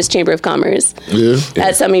the Cannabis Chamber of Commerce. Yeah.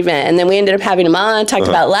 At some event. And then we ended up having them on, talked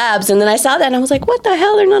about labs. And then I saw that and I was like, what the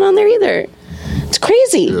hell? They're not on there either. It's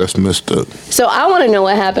crazy. Yeah, that's messed up. So I want to know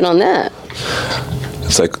what happened on that.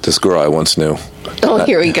 It's like this girl I once knew. Oh,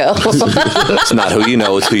 here we go. It's not who you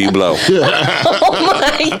know, it's who you blow. Oh,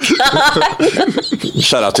 my God.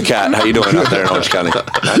 Shout out to Kat. How you doing out there in Orange County?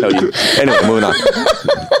 I know you. Anyway, moving on.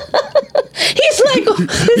 He's like,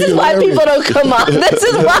 this is why people don't come on. This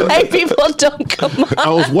is why people don't come on. I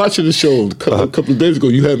was watching the show a couple of days ago.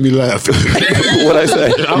 You had me laughing. What'd I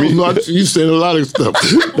say? You said a lot of stuff.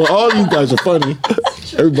 But all you guys are funny.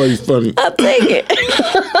 Everybody's funny. I'll take it.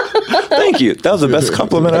 Thank you. That was the best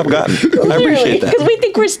compliment I've gotten. I appreciate that. Because we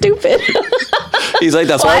think we're stupid. He's like,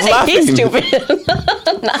 that's why I was laughing. He's stupid.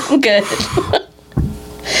 No, I'm good.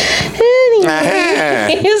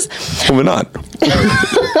 Anyways. Moving on.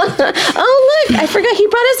 Oh, look. I forgot. He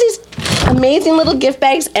brought us these amazing little gift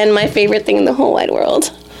bags and my favorite thing in the whole wide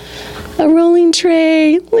world. A rolling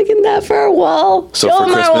tray. Look at that for our wall. So Show for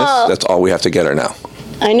them our Christmas, wall. that's all we have to get her now.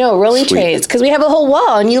 I know, rolling Sweet. trays. Because we have a whole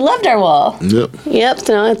wall and you loved our wall. Yep.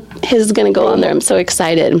 So now his is going to go on there. I'm so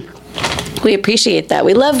excited. We appreciate that.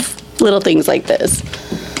 We love little things like this.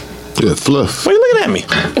 Yeah, fluff. Why are you looking at me?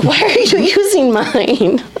 Why are you using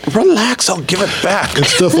mine? Relax, I'll give it back. And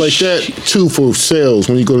stuff like that, too, for sales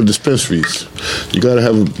when you go to dispensaries. You got to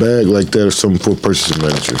have a bag like that or something for a purchasing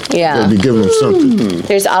manager. Yeah. You got to be giving them something.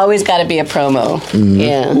 There's always got to be a promo. Mm-hmm.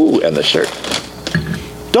 Yeah. Ooh, and the shirt.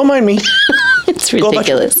 Don't mind me. It's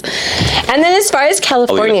ridiculous. And then as far as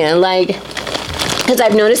California, because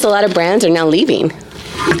I've noticed a lot of brands are now leaving.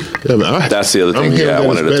 Yeah, but That's the other thing, I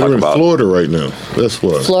wanted to talk about. Florida right now. That's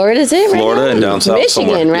why. Florida's it, right? Florida now? and down south Michigan,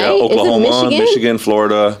 somewhere. right? Yeah, Oklahoma, Is it Michigan,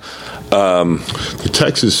 Florida. The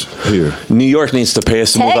taxes here. New York needs to pay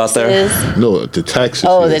us to move out there. Texas. No, the taxes.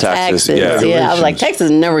 Oh, here. the taxes. yeah. Yeah, I was like,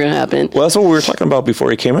 Texas is never going to happen. Well, that's what we were talking about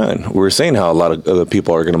before he came in. We were saying how a lot of other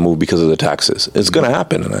people are going to move because of the taxes. It's going to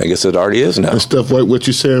happen, and I guess it already is now. And stuff like what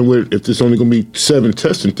you're saying, where if there's only going to be 7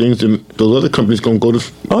 testing things, then those other companies going to go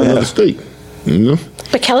to another state. You know?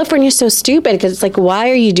 But California's so stupid because it's like,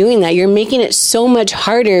 why are you doing that? You're making it so much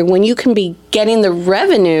harder when you can be getting the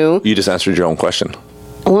revenue. You just answered your own question.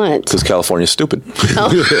 What? Because California's stupid. Oh.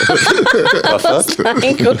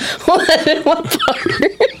 What part?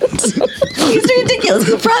 He's ridiculous.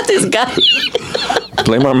 Who brought this guy?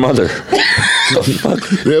 Blame our mother.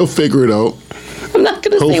 They'll figure it out. I'm not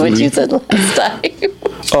going to say what Hopefully. you said last time.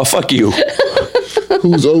 Oh, fuck you.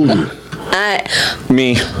 Who's older?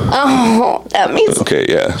 Me. Oh, that means Okay,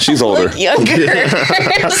 yeah. She's older. look younger.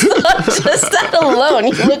 So just that alone,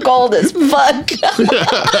 you look old as fuck.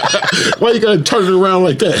 Why you got to turn it around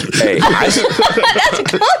like that? Hey, That's a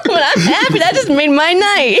compliment. I'm happy. That just made my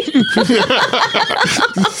night.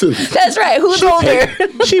 That's right. Who's older?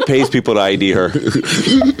 she pays people to ID her.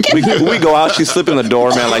 we go out, she's slipping the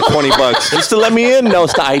door, man, like $20 just to let me in. No,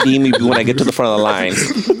 it's to ID me when I get to the front of the line.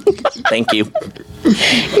 Thank you.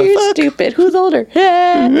 You're stupid. Who's older?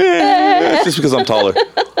 It's just because I'm taller.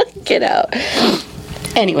 Get out.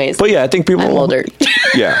 Anyways. But yeah, I think people. I'm older.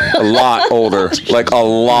 Yeah, a lot older. Like a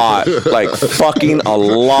lot. Like fucking a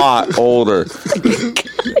lot older.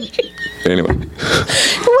 Anyway.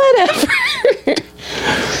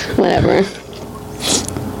 Whatever.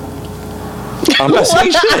 I'm not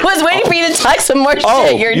saying shit. I was waiting for you to talk some more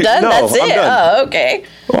shit. You're done? No, That's it? I'm done. Oh, okay.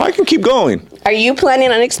 Well, I can keep going. Are you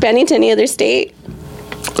planning on expanding to any other state?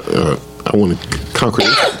 I want to conquer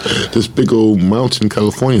this big old mountain in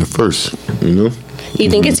California first, you know? You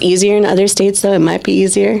think it's easier in other states, though? It might be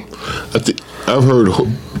easier? I've heard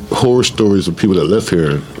horror stories of people that left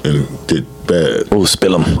here and did bad. Oh,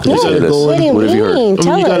 spill them. What do you What have you heard? mean?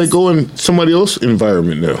 Tell You got to us. go in somebody else's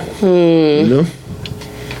environment now, you know?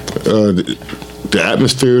 the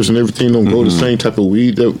atmospheres and everything don't grow the same type of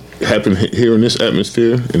weed that happen here in this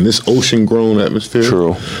atmosphere, in this ocean-grown atmosphere.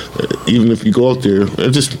 True. Even if you go out there,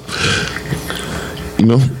 it just,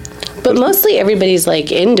 But mostly everybody's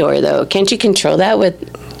like indoor, though. Can't you control that with?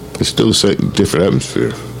 it's still the same, different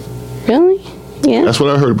atmosphere. Really? Yeah. That's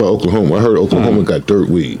what I heard about Oklahoma. I heard Oklahoma got dirt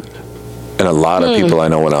weed. And a lot of people I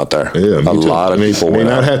know went out there. Yeah, a lot of people They're went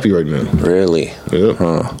not out. happy right now. Really? Yeah.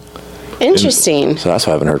 Huh. Interesting. So that's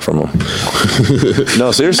why I haven't heard from them.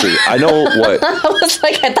 No, seriously. I know what... I was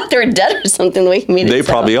like, I thought they were dead or something. The way you made it They sound.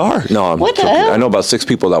 probably are. No, I'm What the joking. hell? I know about 6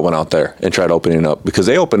 people that went out there and tried opening up because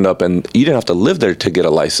they opened up and you didn't have to live there to get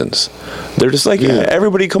a license. They're just like, yeah,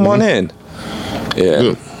 everybody come on in.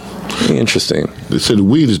 Yeah. Interesting. They said the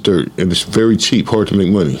weed is dirt and it's very cheap, hard to make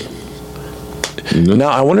money. Now,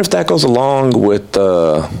 I wonder if that goes along with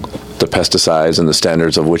the pesticides and the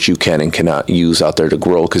standards of what you can and cannot use out there to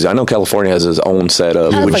grow. Because I know California has its own set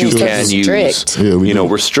of what you California's can so use. strict. Yeah, we do.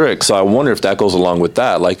 We're strict. So I wonder if that goes along with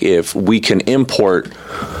that. Like if we can import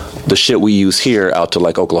the shit we use here out to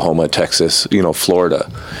like Oklahoma, Texas,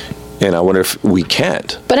 Florida. And I wonder if we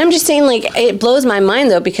can't. But I'm just saying, like, it blows my mind,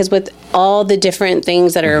 though, because with all the different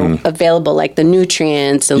things that are available, like the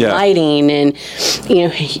nutrients and lighting and,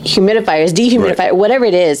 humidifiers, dehumidifier, whatever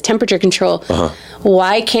it is, temperature control,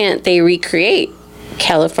 why can't they recreate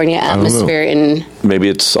California atmosphere in Maybe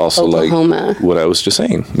it's also Oklahoma? like what I was just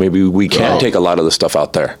saying. Maybe we can take a lot of the stuff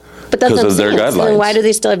out there. But that's because what I'm of their saying. So guidelines. then why do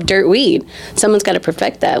they still have dirt weed? Someone's got to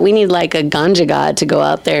perfect that. We need like a ganja god to go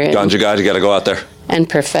out there Ganja God, you got to go out there. and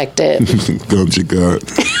perfect it. Ganja God.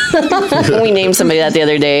 We named somebody that the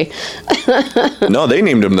other day. No, they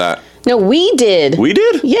named him that. No, we did. We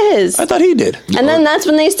did? Yes. I thought he did. And then that's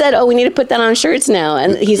when they said, "Oh, we need to put that on shirts now."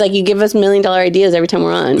 And he's like, "You give us $1 million ideas every time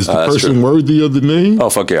we're on." Is the that's person true. worthy of the name? Oh,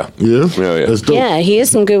 fuck yeah. Yeah? Yeah. That's dope. Yeah, he is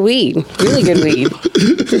some good weed. Really good weed.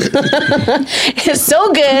 It's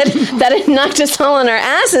so good that it knocked us all on our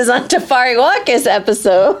asses on Tafari Walker's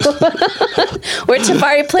episode, where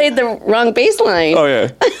Tafari played the wrong bass line. Oh, yeah.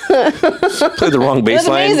 Played the wrong bass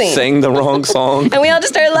line, amazing. sang the wrong song. And we all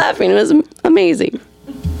just started laughing. It was amazing.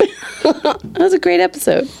 That was a great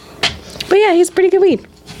episode. But yeah, he's pretty good weed. Yeah,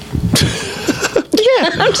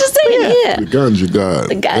 I'm just saying, yeah. The Ganja God.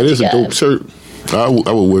 The Ganja That is a God. dope shirt. I would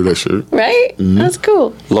wear that shirt. Right? That's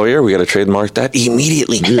cool. Lawyer, we got to trademark that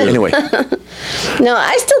immediately. Anyway. No,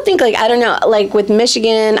 I still think, like, I don't know, like with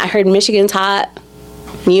Michigan, I heard Michigan's hot.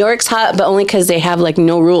 New York's hot, but only because they have, like,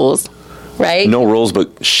 no rules, right? No rules,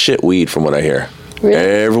 but shit weed from what I hear. Really?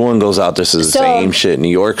 Everyone goes out there says the So- same shit. New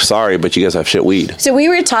York, sorry, but you guys have shit weed. So we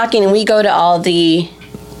were talking, and we go to all the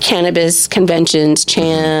cannabis conventions,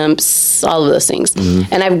 champs, all of those things.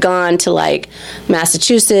 And I've gone to like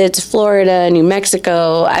Massachusetts, Florida, New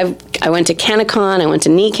Mexico. I went to CannaCon, I went to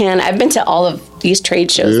NECAN. I've been to all of these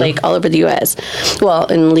trade shows, like all over the U.S. Well,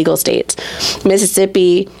 in legal states,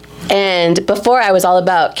 Mississippi. And before I was all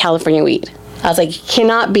about California weed. I was like, you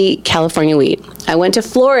cannot beat California weed. I went to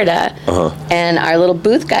Florida, and our little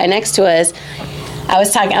booth guy next to us, I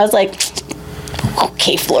was like,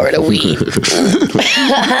 okay, Florida weed.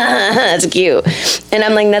 That's cute. And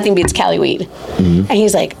I'm like, nothing beats Cali weed. And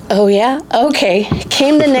he's like, oh yeah? Okay.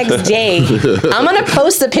 Came the next day. I'm going to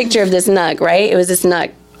post a picture of this nug, right? It was this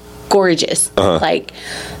nug. Gorgeous. Like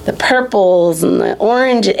the purples and the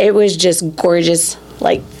orange. It was just gorgeous.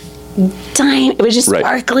 Like, dime. It was just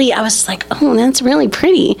sparkly. I was just like, oh, that's really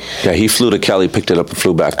pretty. Yeah, he flew to Cali, picked it up, and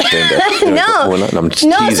flew back the same day. I'm just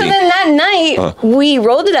No, teasing. so then that night, we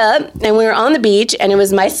rolled it up, and we were on the beach, and it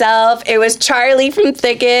was myself, it was Charlie from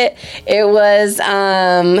Thicket, it was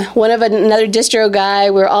another distro guy.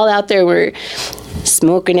 We were all out there, we were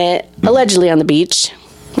smoking it, allegedly on the beach.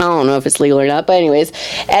 I don't know if it's legal or not, but anyways.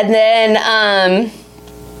 And then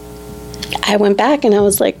I went back, and I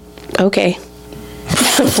was like, okay.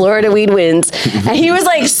 Florida weed wins. And he was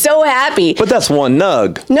like so happy. But that's one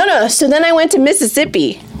nug. No. So then I went to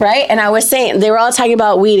Mississippi, right? And I was saying, they were all talking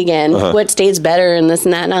about weed again. What state's better and this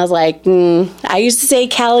and that. And I was like, I used to say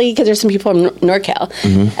Cali because there's some people from NorCal.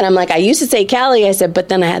 And I'm like, I used to say Cali. I said, but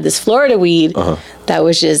then I had this Florida weed that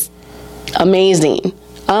was just amazing.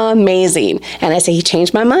 Amazing. And I say, he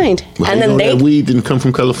changed my mind. Well, and then that weed didn't come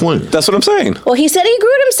from California. That's what I'm saying. Well, he said he grew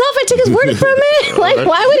it himself. I took his word from it. Like,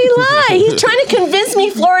 why would he lie? He's trying to convince me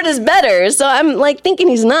Florida's better. So I'm like thinking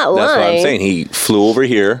he's not lying. That's what I'm saying. He flew over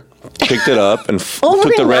here, picked it up, and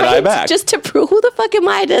took the red eye back. Just to prove, who the fuck am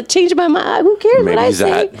I to change my mind? Who cares Maybe what I he's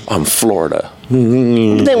say? I'm Florida.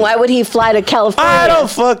 Then why would he fly to California? I don't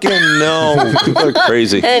fucking know. People are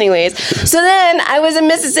crazy. Anyways, so then I was in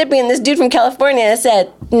Mississippi, and this dude from California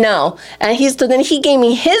said, no. And so then he gave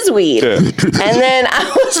me his weed. Yeah. And then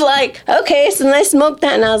I was like, okay. So then I smoked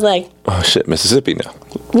that and I was like, Oh, shit, Mississippi now.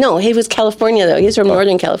 no, he was California though. He's from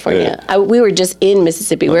Northern California. Yeah. We were just in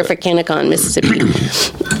Mississippi. We were for CannaCon, Mississippi.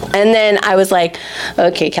 And then I was like,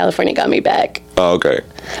 okay, California got me back. Oh, okay.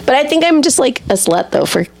 But I think I'm just like a slut though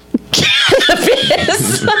for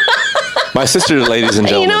cannabis. My sister, ladies and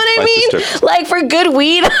gentlemen. You know what I my mean? sister. Like for good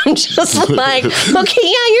weed, I'm just like, okay,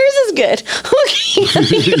 yeah, yours is good. Okay, yeah,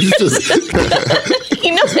 yours is good.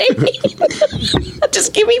 You know what I mean?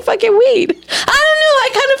 Just give me fucking weed. I don't know. I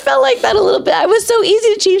kind of felt like that a little bit. I was so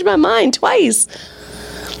easy to change my mind twice.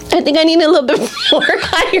 I think I need a little bit more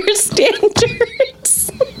higher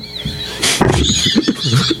standards.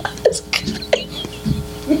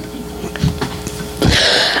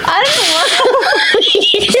 I don't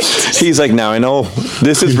know. He's like, now I know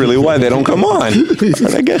this is really why they don't come on.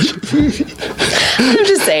 I guess. I'm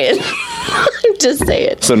just saying. I'm just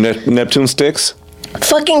saying. So Neptune Sticks?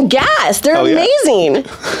 Fucking gas. They're Oh, yeah. amazing.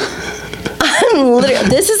 I'm literally,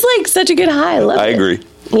 this is like such a good high. I love it. I agree.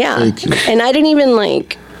 Yeah. Thank you. And I didn't even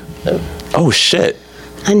like, Oh, shit.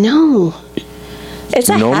 I know. It's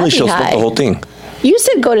a Normally happy she'll high. smoke the whole thing. You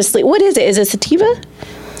said go to sleep. What is it? Is it sativa?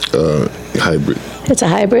 Hybrid. It's a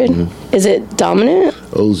hybrid. Mm-hmm. Is it dominant?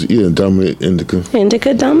 Dominant indica.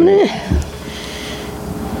 Indica dominant?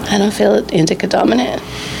 I don't feel it indica dominant.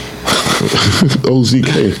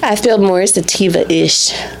 OZK. I feel more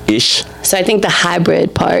sativa-ish. Ish. So I think the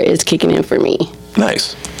hybrid part is kicking in for me.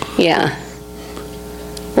 Nice. Yeah.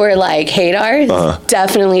 Where like Hadar is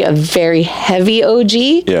definitely a very heavy OG.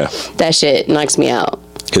 Yeah. That shit knocks me out.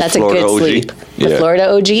 That's a Florida good OG? sleep. The Yeah. Florida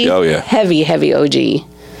OG? Oh, yeah. Heavy, heavy OG.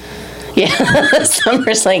 Yeah.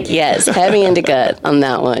 Summer's like, yes, heavy indica on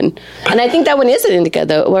that one. And I think that one is an indica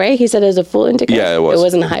though, right? He said it was a full indica? Yeah, it was. It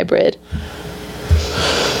wasn't a hybrid.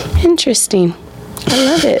 Interesting. I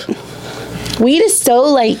love it. Weed is so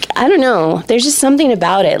like, I don't know. There's just something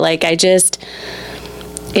about it. Like it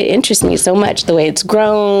interests me so much. The way it's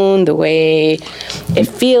grown, the way it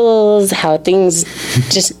feels, how things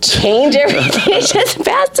just change everything. It just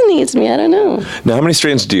fascinates me. I don't know. Now, how many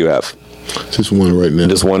strains do you have? Just one right now.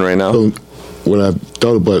 Just one right now? So when I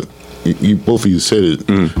thought about you both of you said it,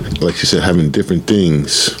 like you said, having different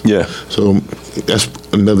things. Yeah. So that's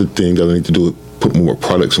another thing that I need to do. Put more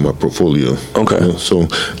products in my portfolio. Okay. You know, so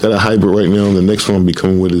got a hybrid right now. The next one I'll be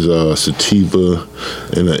coming with is sativa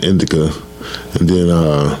and an indica, and then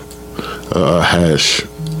a hash.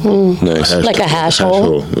 Nice. Like a hash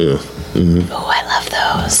hole? Yeah. Oh, I love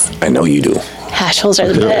those. I know you do. Hash holes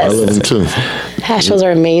are the Yeah, I love best. them too. Hash holes are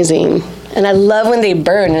amazing. And I love when they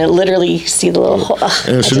burn and it literally see the little hole.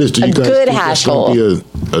 And so this, do a you guys good think hash that's gonna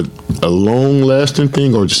hole. be a long lasting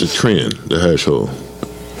thing or just a trend? The hash hole.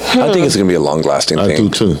 I think it's going to be a long-lasting I thing. do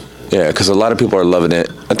too. Yeah, because a lot of people are loving it.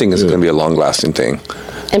 I think it's going to be a long-lasting thing.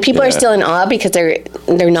 And people are Yeah. still in awe because they're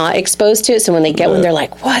not exposed to it. So when they get one, they're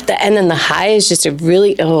like, what? And then the high is just a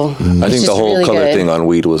really, I think the whole really color good. thing on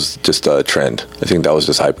weed was just a trend. I think that was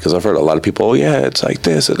just hype because I've heard a lot of people, oh yeah, it's like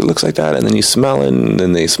this, it looks like that, and then you smell it, and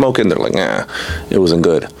then they smoke it, and they're like, nah, it wasn't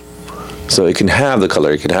good. So it can have the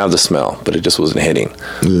color, it can have the smell, but it just wasn't hitting.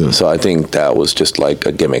 Yeah. So I think that was just like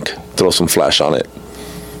a gimmick. Throw some flash on it.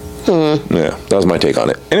 Yeah, that was my take on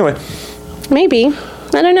it. Anyway, Maybe.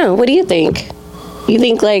 I don't know. What do you think? You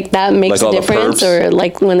think like that makes Like a all the difference? perps? Or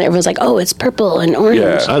like when everyone's like, oh, it's purple and orange.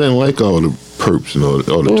 Yeah. I didn't like all the perps and all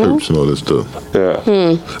the terps and all that stuff. yeah.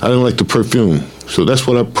 I didn't like the perfume, so that's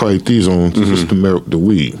what I pride these on. Just the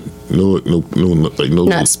weed. No, like no.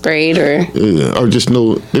 Not sprayed or. Yeah, or just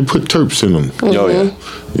no. They put terps in them. Oh yeah.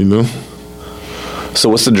 You know. So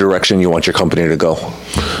what's the direction you want your company to go?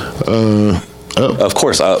 Of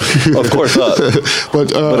course up. Of course up.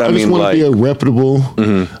 But I I just mean, want like- to be a reputable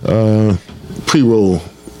pre-roll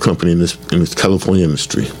company in this California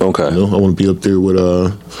industry. Okay. You know, I want to be up there with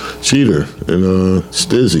Cheater and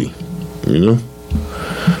Stizzy. You know.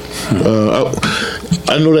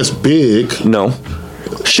 I know that's big. No.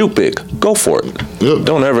 Shoot big. Go for it. Yep.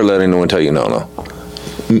 Don't ever let anyone tell you no.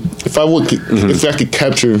 If I could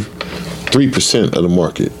capture 3% of the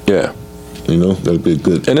market, Yeah. you know, that'd be a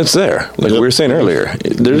good. And it's there. Like we were saying earlier,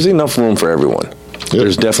 there's enough room for everyone.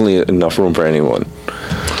 There's definitely enough room for anyone.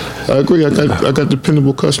 I agree. I got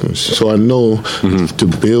dependable customers, so I know to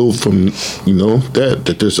build from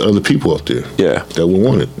that there's other people out there. Yeah. That will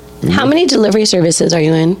want it. How many delivery services are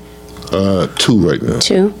you in? 2 right now.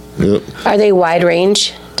 2? Yep. Are they wide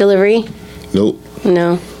range delivery? Nope.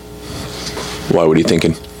 No. Why? What are you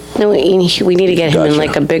thinking? No, we need to get him in Gotcha.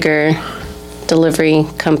 like a bigger delivery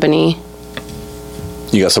company.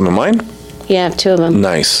 You got some in mind? Yeah, 2 of them.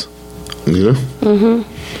 Nice. Yeah.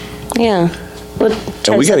 Yeah.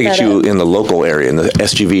 And we got to get you in the local area, in the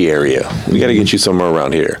SGV area. We got to get you somewhere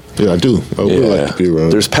around here. Yeah, I do. I would like to be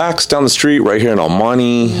around. There's packs down the street right here in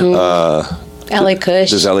Almani. LA Kush.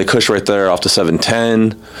 There's LA Kush right there off the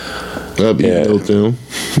 710. I've emailed them.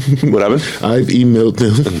 What happened? I've emailed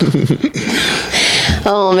them.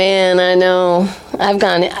 Oh, man, I know. I've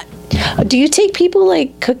gone. Do you take people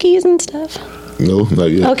like cookies and stuff? No, not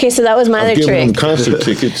yet. Okay, so that was my other Give trick. them concert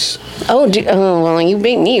tickets. Oh, well, you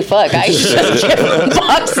beat me. Fuck. I should give them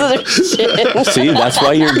boxes of shit. See, that's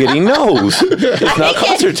why you're getting no's. It's not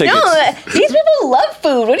concert tickets. No, these people love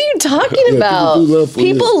food. What are you talking about? People do love food.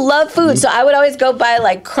 People love food. So I would always go buy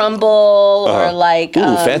like Crumble or like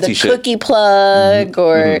fancy the shit. Cookie Plug,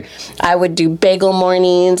 or I would do bagel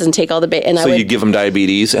mornings and take all the and So you give them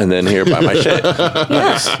diabetes and then here, buy my shit.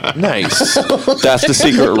 Nice. That's the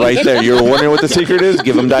secret right there. You're wondering what the secret is?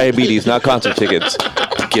 Give them diabetes, not concert tickets.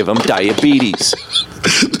 Give them diabetes.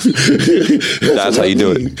 That's how you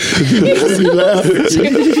do it.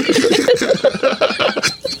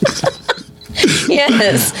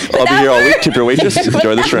 Yes. I'll be here all week. Tip your waitress.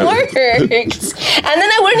 Enjoy the shrimp. Works. And then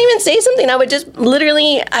I wouldn't even say something. I would just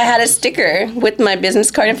literally, I had a sticker with my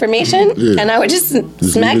business card information, and I would just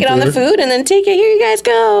smack it on the food and then take it. Here you guys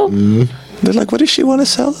go. They're like, what does she want to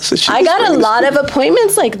sell us? I got a lot of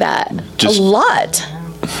appointments like that. A lot.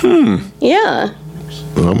 Yeah.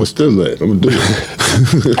 Well, I'm going to steal that. I'm going to do it.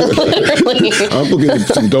 Literally. I'm going to get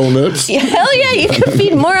some donuts. Hell yeah, you can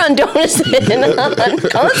feed more on donuts than on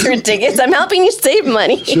concert tickets. I'm helping you save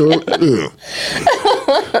money. Sure. Yeah.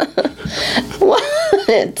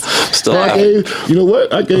 What? Still I gave, you know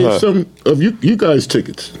what? I gave some of you guys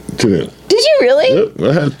tickets to them. Did you really? Yep.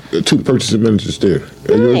 I had 2 purchasing managers there.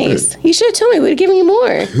 Nice. You should have told me. We'd have given you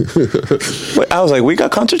more. Wait, I was like, we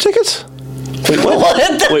got concert tickets? Wait, What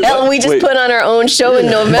the hell? We just put on our own show in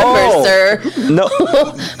November, sir. No.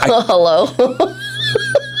 Hello.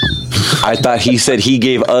 I thought he said he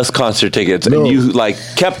gave us concert tickets No. and you like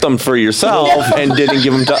kept them for yourself and didn't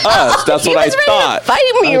give them to us. That's what I thought. Fight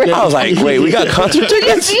me. Okay. I was like, wait, we got concert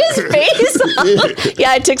tickets? See his face?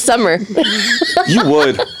 Yeah, I took Summer. You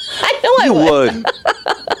would. I know I You would. would.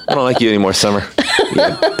 I don't like you anymore, Summer.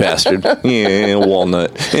 You bastard. Yeah,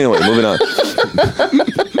 walnut. Anyway, moving on.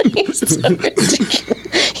 You're so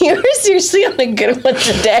ridiculous. You were seriously on a good one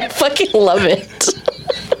today. I fucking love it.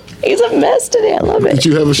 He's a mess today. I love it. Did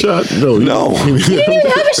you have a shot? No. No. You didn't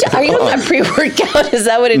even have a shot. Are you on pre-workout? Is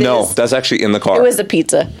that what it is? No, that's actually in the car. It was a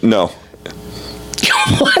pizza. No.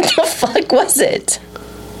 What the fuck was it?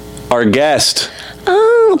 Our guest.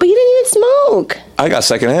 Oh, but you didn't even smoke. I got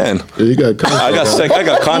secondhand. Yeah, you got contact. I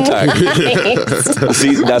got contact. Nice.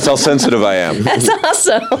 See, that's how sensitive I am. That's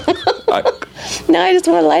awesome. Now I just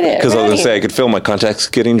want to light it. Because I was going to say, I could feel my contacts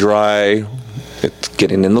getting dry. It's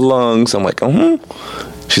getting in the lungs. I'm like,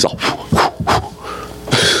 She's all,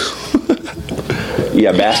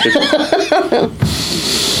 yeah, bastard.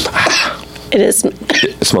 It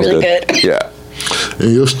smells really good. Yeah.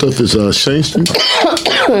 And your stuff is Shane Street?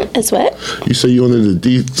 It's what? You say you under the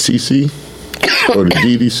DCC or the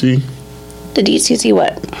DDC? The DCC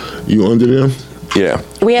what? You under them? Yeah.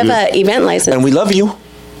 We have an event license. And we love you.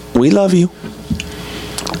 We love you.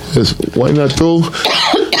 Yes. Why not throw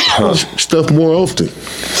stuff more often?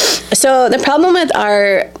 So the problem with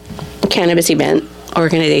our cannabis event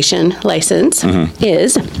organization license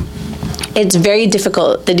is it's very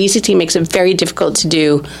difficult. The DCT makes it very difficult to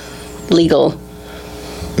do legal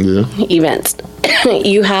events.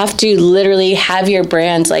 You have to literally have your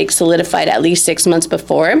brand like solidified at least 6 months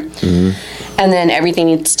before. And then everything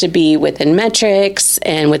needs to be within metrics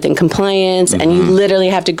and within compliance. And you literally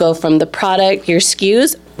have to go from the product, your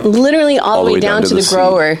SKUs, literally all the way down to the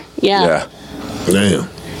grower. Yeah. Damn.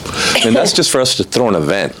 And that's just for us to throw an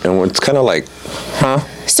event. And it's kind of like,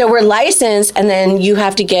 So we're licensed, and then you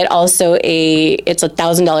have to get also it's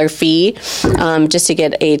 $1,000 fee just to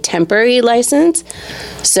get a temporary license.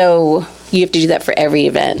 So you have to do that for every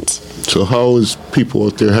event. So how is people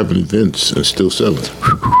out there having events and still selling?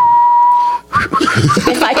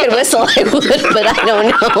 If I could whistle, I would, but I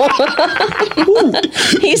don't know.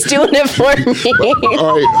 He's doing it for me.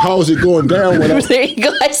 All right, how is it going down? There you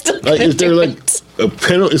go. I still Like, is there like a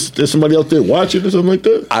panel? Is there somebody out there watching or something like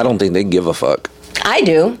that? I don't think they give a fuck. I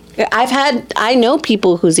do. I know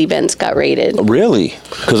people whose events got rated. Really?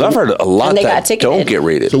 Because I've heard a lot that don't get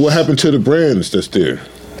rated. So what happened to the brands that's there?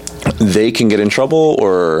 They can get in trouble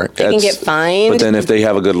or They can get fined. But then if they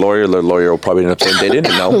have a good lawyer, their lawyer will probably end up saying they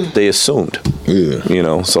didn't know. They assumed. Yeah. You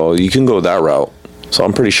know, so you can go that route. So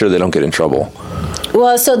I'm pretty sure they don't get in trouble.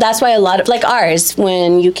 Well, so that's why a lot of, like ours,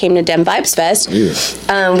 when you came to Dem Vibes Fest,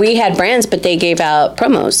 we had brands, but they gave out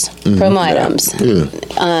promo items.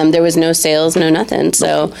 Yeah. There was no sales, no nothing.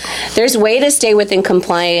 So there's way to stay within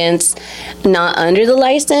compliance, not under the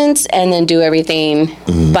license, and then do everything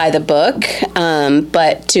by the book.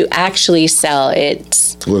 But to actually sell,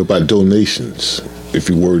 it's... What about donations, if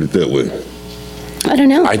you word it that way? I don't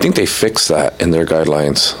know. I think they fixed that in their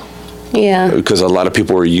guidelines. Yeah. Because a lot of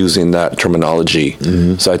people were using that terminology.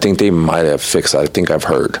 So I think they might have fixed that. I think I've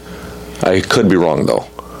heard. I could be wrong, though.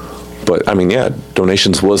 But, I mean, yeah,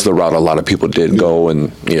 donations was the route a lot of people did go,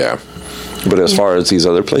 and, But as far as these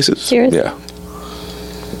other places, Cheers.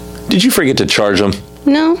 Did you forget to charge them?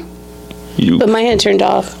 No. But my had turned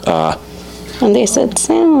off. And they said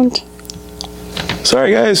sound.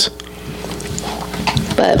 Sorry, guys.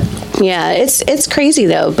 But, yeah, it's crazy,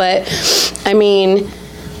 though. But, I mean...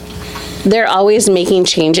 They're always making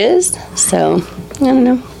changes, so I don't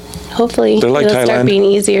know. Hopefully, it'll start being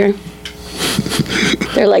easier.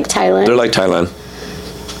 They're like Thailand. They're like Thailand.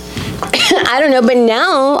 I don't know, but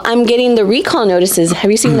now I'm getting the recall notices.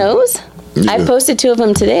 Have you seen those? Yeah. I posted 2 of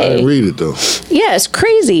them today. I didn't read it though. Yeah, it's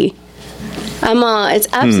crazy. It's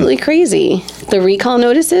absolutely crazy. The recall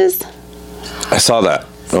notices. I saw that.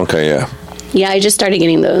 Okay, yeah. Yeah, I just started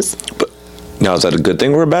getting those. But now, is that a good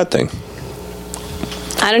thing or a bad thing?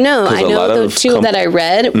 I don't know. I know the 2 that I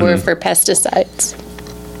read were for pesticides.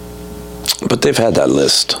 But they've had that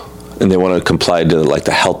list, and they want to comply to like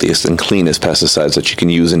the healthiest and cleanest pesticides that you can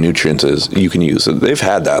use and nutrients you can use. They've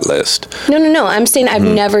had that list. No. I'm saying I've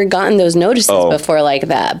never gotten those notices before like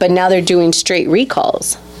that. But now they're doing straight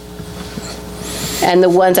recalls. And the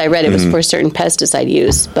ones I read, it was for certain pesticide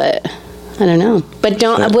use. But I don't know. But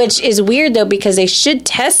which is weird though, because they should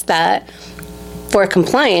test that for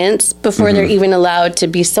compliance before they're even allowed to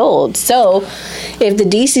be sold. So if the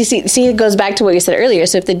DCC, see, it goes back to what you said earlier.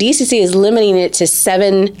 So if the DCC is limiting it to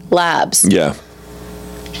 7 labs. Yeah.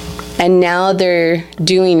 And now they're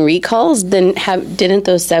doing recalls, then didn't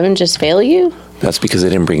those 7 just fail you? That's because they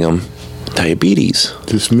didn't bring them diabetes.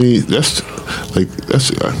 Just me. I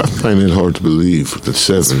find it hard to believe that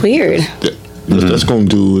 7. It's weird. What that's going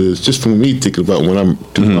to do is, just for me thinking about when I'm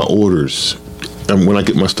doing my orders and when I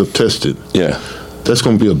get my stuff tested. Yeah. That's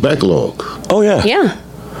going to be a backlog. Oh, yeah. Yeah.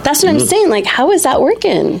 That's what I'm saying. Like, how is that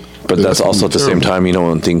working? But that's also at the same time,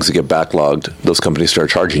 when things get backlogged, those companies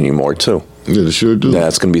start charging you more, too. Yeah, they sure do.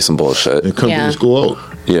 That's going to be some bullshit. And companies go out.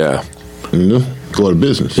 Yeah. Go out of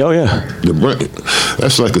business. Oh, yeah.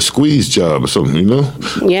 That's like a squeeze job or something,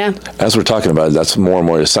 Yeah. As we're talking about it, that's more and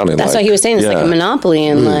more it's sounding That's what he was saying. It's like a monopoly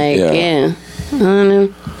and I don't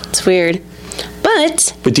know. It's weird.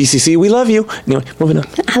 But DCC, we love you. Anyway, moving on.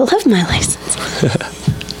 I love my license.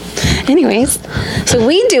 Anyways, so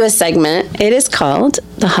we do a segment. It is called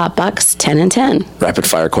the Hotbox 10 and 10. Rapid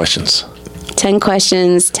fire questions. 10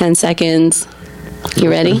 questions, 10 seconds. You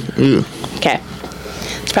ready? Yeah. Okay.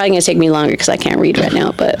 It's probably going to take me longer because I can't read right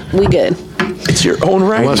now, but we good. It's your own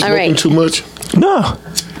right. Am I smoking All right. too much? No.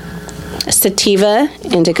 Sativa,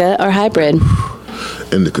 indica, or hybrid?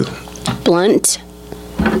 Indica. Blunt,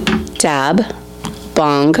 dab,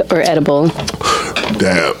 bong, or edible?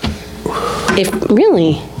 Dab.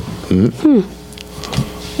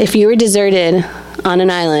 If you were deserted on an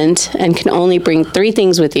island and can only bring 3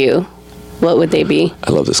 things with you, what would they be?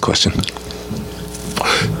 I love this question.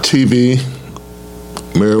 TV,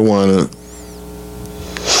 marijuana,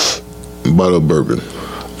 bottle of bourbon.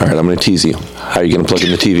 All right, I'm going to tease you. How are you going to plug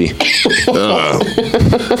in the TV?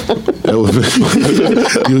 That was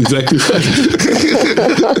you exactly right.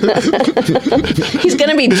 He's going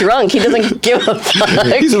to be drunk. He doesn't give a fuck.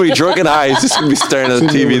 He's going to be drunk and high. He's just going to be staring at the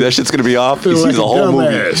TV. That shit's going to be off. He sees the whole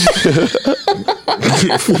movie.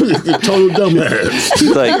 Total dumbass.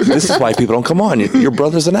 He's like, this is why people don't come on. Your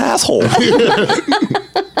brother's an asshole.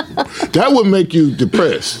 That would make you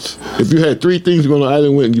depressed. If you had 3 things to go on the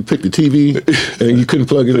island with and you picked the TV and you couldn't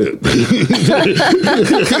plug it in.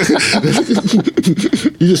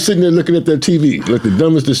 You're just sitting there looking at that TV like the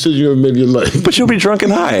dumbest decision you ever made in your life. But you'll be drunk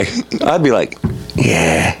and high. I'd be like,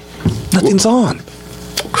 yeah, nothing's on.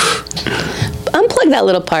 Unplug that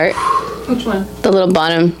little part. Which one? The little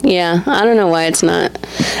bottom. Yeah, I don't know why it's not.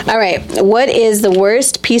 All right. What is the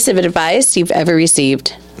worst piece of advice you've ever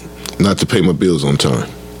received? Not to pay my bills on time.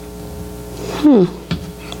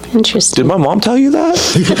 Interesting. Did my mom tell you that?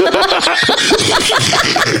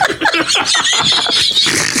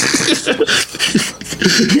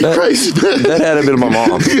 that had to been my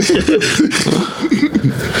mom.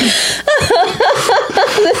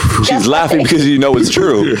 She's laughing because you know it's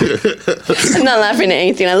true. I'm not laughing at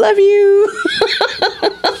anything. I love you.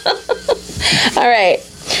 All right.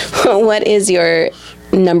 What is your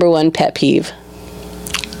number one pet peeve?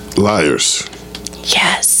 Liars.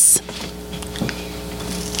 Yes.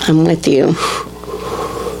 I'm with you.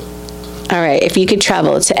 All right. If you could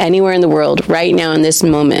travel to anywhere in the world right now in this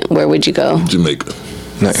moment, where would you go? Jamaica.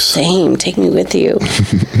 Nice. Same. Take me with you.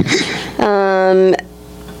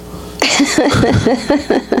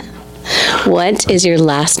 What is your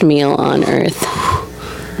last meal on Earth?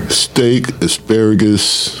 Steak,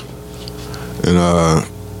 asparagus, and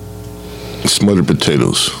smothered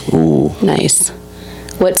potatoes. Ooh. Nice.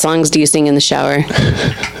 What songs do you sing in the shower?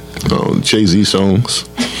 Jay-Z songs.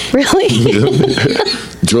 Really? Yeah.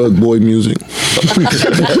 Drug boy music.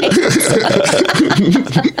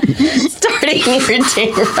 Starting your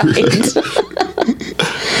day right.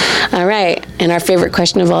 All right. And our favorite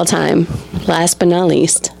question of all time, last but not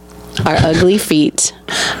least, are ugly feet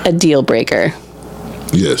a deal breaker?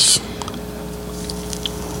 Yes.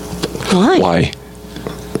 Why? Why?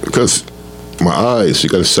 Because my eyes, you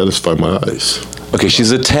got to satisfy my eyes. Okay,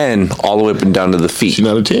 she's a 10 all the way up and down to the feet. She's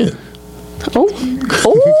not a 10. Oh.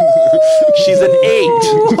 She's an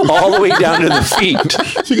 8 all the way down to the feet.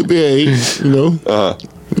 She could be an 8, you know.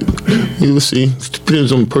 You will see. It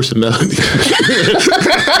depends on personality.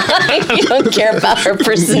 You don't care about her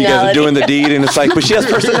personality. You guys are doing the deed, and it's like, but she has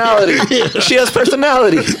personality. She has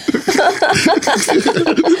personality.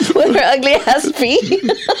 With her ugly ass feet.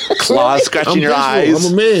 Claws scratching your visual. eyes.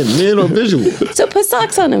 I'm a man. Men are visual. So put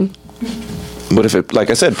socks on him. But if it, like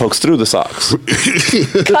I said, pokes through the socks.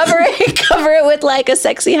 Cover it with like a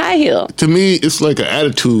sexy high heel. To me, it's like an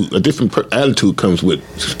attitude. A different attitude comes with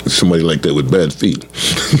somebody like that with bad feet.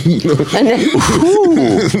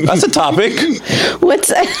 Ooh, that's a topic. What's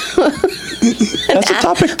That's a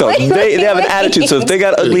topic, though. They have an attitude. So if they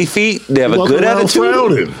got ugly feet, they have a good attitude.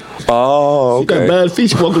 Frowning. Oh, She got okay. bad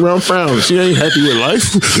feet. She walk around frowning. She ain't happy with life.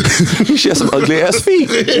 She has some ugly ass feet.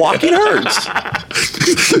 Walking hurts.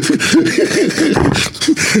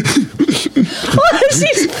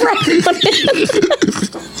 She's frowning.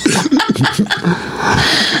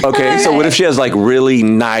 Okay, so what if she has like really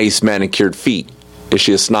nice manicured feet? Is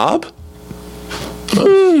she a snob?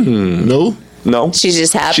 No. No. She's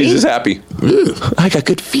just happy? She's just happy. Yeah. I got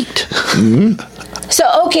good feet.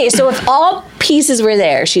 So if all pieces were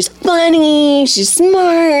there, she's funny, she's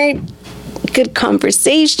smart, good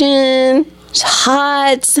conversation, she's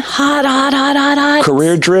hot.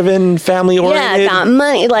 Career driven, family oriented. Yeah, got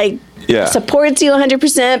money, like supports you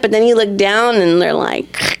 100%, but then you look down and they're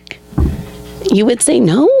like, you would say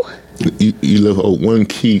no? You left out one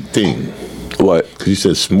key thing. What? Because you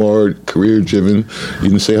said smart, career driven. You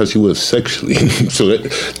didn't say how she was sexually. So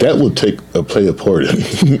that will play a part in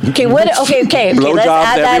it. Okay, okay. Blow Let's jobs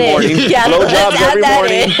add that every in. morning. Yeah, Blow let's jobs add every that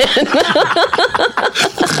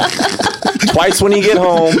morning. Twice when you get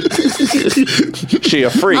home. She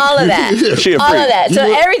a freak. All of that. She a freak. All of that. So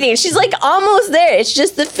everything. She's like almost there. It's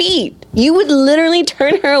just the feet. You would literally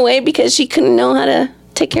turn her away because she couldn't know how to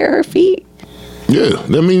take care of her feet. Yeah,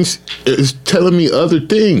 that means it's telling me other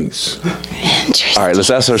things. Interesting. All right, let's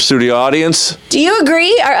ask our studio audience. Do you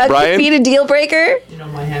agree? Are ugly Brian? feet a deal breaker? You know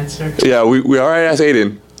my answer. Yeah, we already asked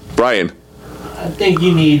Aiden. Brian. I think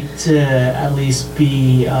you need to at least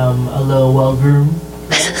be a little well-groomed.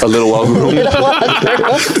 A little well-groomed.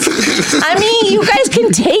 I mean, you guys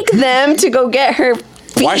can take them to go get her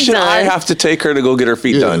feet Why should done. I have to take her to go get her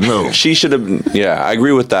feet done? No. She should have. Yeah, I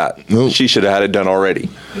agree with that. No. She should have had it done already.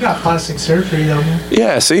 You got plastic surgery though, man.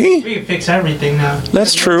 Yeah, see? We can fix everything now.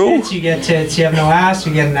 That's You get true. Tits, you get tits. You have no ass,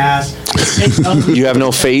 you get an ass. It's ugly. You have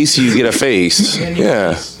no face, you get a face. You get a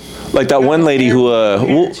Yeah. face. Like that one lady who,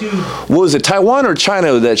 Attitude. what was it, Taiwan or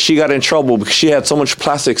China, that she got in trouble because she had so much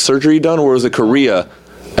plastic surgery done, or was it Korea?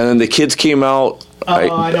 And then the kids came out like,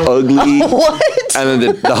 I know. ugly. What? And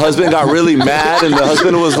then the husband got really mad, and the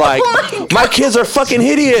husband was like, my kids are fucking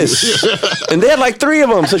hideous. And they had like 3 of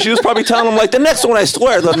them. So she was probably telling them, like, the next one, I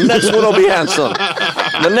swear, the next one will be handsome.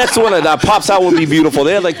 The next one that pops out will be beautiful.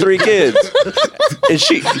 They had like 3 kids. And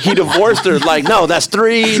he divorced her, like, no, that's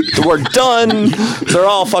 3. We're done. They're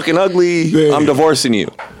all fucking ugly. I'm divorcing you.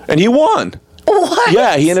 And he won. What?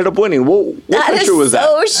 Yeah, he ended up winning. What country was that?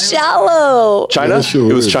 so shallow. China? Yeah,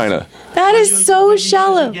 sure It was is. China. That is so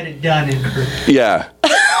shallow. Get it done in Korea. Yeah.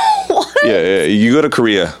 What? Yeah. You go to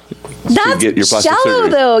Korea. That's get your plastic shallow, surgery.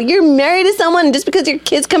 though. You're married to someone and just because your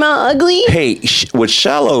kids come out ugly? Hey, what's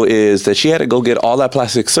shallow is that she had to go get all that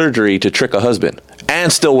plastic surgery to trick a husband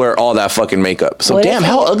and still wear all that fucking makeup. So What damn, if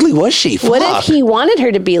how he- ugly was she? What Fuck. if he wanted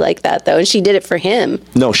her to be like that, though, and she did it for him?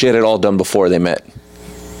 No, she had it all done before they met.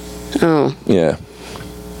 Oh. Yeah.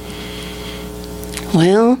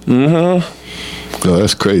 Well, No,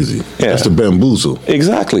 that's crazy. Yeah. That's the bamboozle.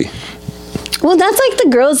 Exactly. Well, that's like the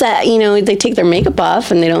girls that, they take their makeup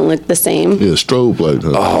off and they don't look the same. Yeah, strobe light.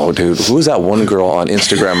 Huh? Oh, dude. Who's that one girl on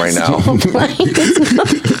Instagram right now?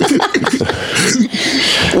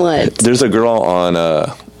 What? There's a girl on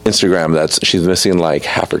Instagram she's missing like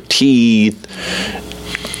half her teeth.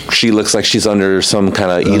 She looks like she's under some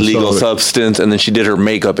kind of illegal substance, and then she did her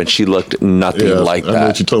makeup and she looked nothing like that. I know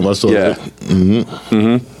what you're talking about.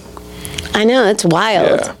 Yeah. I know, it's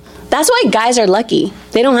wild. Yeah. That's why guys are lucky.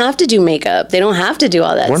 They don't have to do makeup. They don't have to do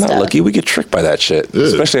all that We're stuff. not lucky. We get tricked by that shit,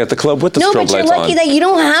 especially at the club with the strobe lights on. No, but you're lucky that you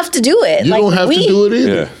don't have to do it. You don't have to do it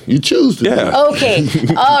either. Yeah. You choose to. Yeah. Okay.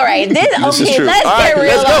 All right. This is true. Let's get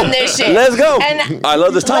real on this shit. Let's go. And I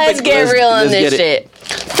love this topic. Let's get real on let's this shit.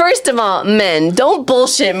 First of all, men, don't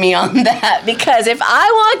bullshit me on that, because if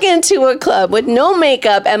I walk into a club with no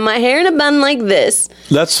makeup and my hair in a bun like this,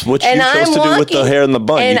 that's what you chose to do with the hair in the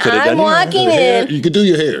bun. And you could have I'm done walking your hair. in. You could do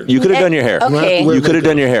your hair. You could have done your hair. Okay. You could have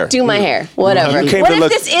done your hair. Do my hair. Whatever. What if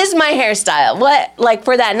this is my hairstyle? What, like,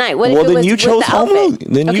 for that night? What if it then was you chose with the homely.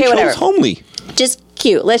 outfit? Then you chose homely. Just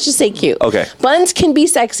cute. Let's just say cute. Okay. Buns can be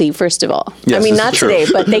sexy, first of all. Yes, I mean, this not is true. today,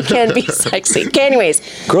 but they can be sexy. Okay, anyways.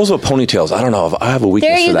 Girls with ponytails. I don't know. I have a weakness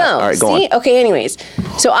There you for that. go. All right, go on. Okay, anyways.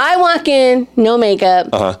 So I walk in, no makeup.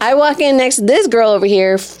 I walk in next to this girl over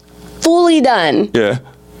here, fully done. Yeah.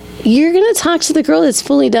 You're going to talk to the girl that's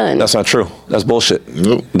fully done. That's not true. That's bullshit.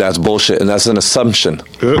 Nope. That's bullshit, and that's an assumption.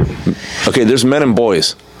 Yep. Okay, there's men and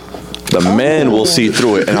boys. The men will see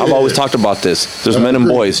through it, and I've always talked about this. There's men and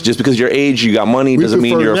boys. Just because your age, you got money, doesn't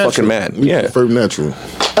mean you're a fucking man. We prefer natural.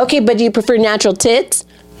 Okay, but do you prefer natural tits?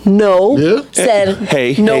 No. Yeah.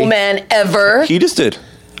 Said no man ever. He just did.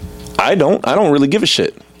 I don't really give a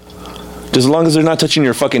shit. Just as long as they're not touching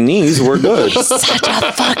your fucking knees, we're good. He's such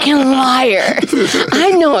a fucking liar.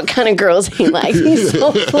 I know what kind of girls he likes. He's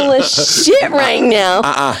so full of shit right now.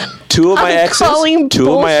 Two of my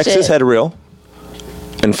exes had real,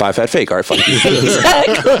 and 5 had fake. All right, fuck you.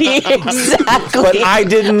 Exactly. But I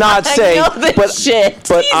did not say. I know this shit.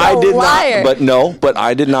 But He's I a did liar. not. But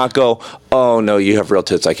I did not go. Oh no, you have real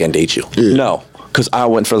tits. I can't date you. Yeah. No. Because I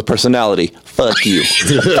went for the personality. Fuck you.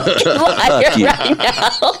 Fuck you. right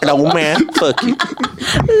now. No, man. Fuck you.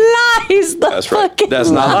 Lies. That's right. That's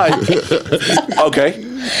not lying. Okay.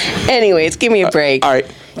 Anyways, give me a break. All right.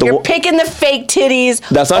 You're picking the fake titties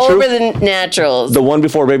That's not over true. the naturals. The one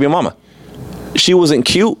before baby mama. She wasn't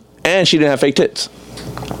cute, and she didn't have fake tits.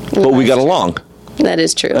 But we got along. That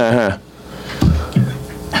is true.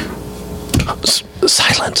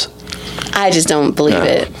 Silence. I just don't believe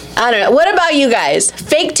it. I don't know. What about you guys?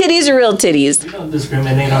 Fake titties or real titties? We don't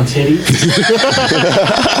discriminate on titties.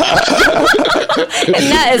 And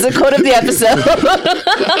that is the quote of the episode.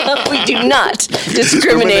 We do not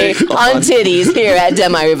discriminate on titties here at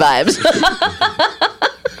Demi Revives.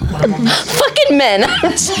 Fucking men.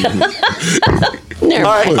 Never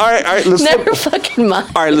mind. All right. Let's Never flip. fucking mind.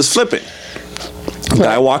 All right, let's flip it.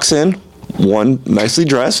 Guy walks in, one nicely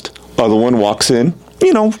dressed, other one walks in,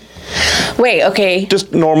 Wait, okay.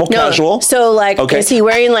 just normal, casual. So, like, Okay. is he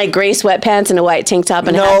wearing, like, gray sweatpants and a white tank top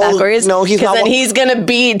and a hat backwards? No, he's not. Because then he's going to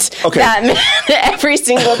beat that man every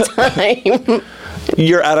single time.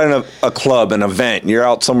 You're at a club, an event. You're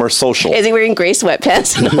out somewhere social. Is he wearing gray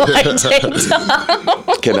sweatpants and a white tank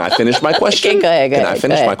top? Can I finish my question? Okay, go ahead. Can I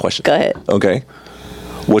finish my question? Go ahead. Okay.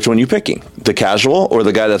 Which one are you picking? The casual or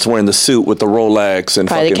the guy that's wearing the suit with the Rolex and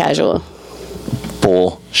Probably the fucking casual.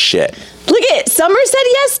 bullshit? Look at Summer said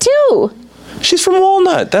yes, too. She's from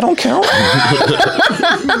Walnut. That don't count.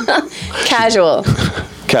 Casual.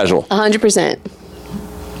 Casual. 100%.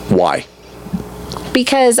 Why?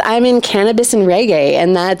 Because I'm in cannabis and reggae,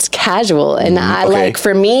 and that's casual. And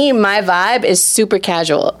for me, my vibe is super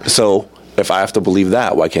casual. So, if I have to believe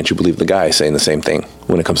that, why can't you believe the guy saying the same thing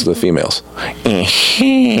when it comes to the females?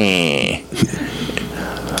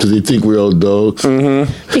 Do they think we're all dogs? Mm-hmm.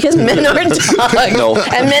 Because men are dogs. No,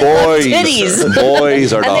 and men boys. love titties.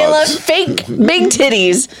 Boys are and dogs. they love fake big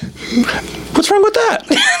titties. What's wrong with that?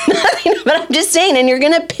 Nothing, but I'm just saying, and you're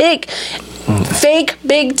going to pick fake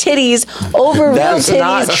big titties over real titties.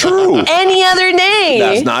 That's not true. Any other day.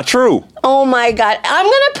 That's not true. Oh my God. I'm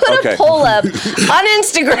going to put a poll up on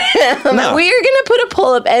Instagram. No. We are going to put a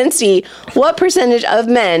poll up and see what percentage of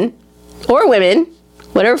men or women,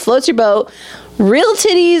 whatever floats your boat, real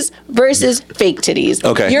titties versus fake titties.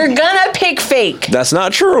 Okay. You're going to pick fake. That's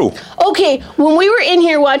not true. Okay, when we were in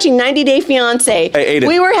here watching 90 Day Fiancé, Aiden.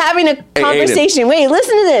 we were having a conversation. Wait,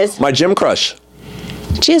 listen to this. My gym crush.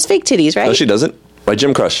 She has fake titties, right? No, she doesn't. My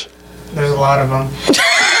gym crush. There's a lot of them.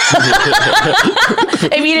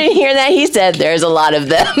 If you didn't hear that, he said there's a lot of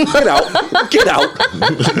them. Get out.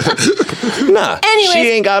 Nah, Anyways, she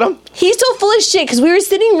ain't got them. He's so full of shit because we were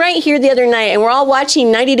sitting right here the other night and we're all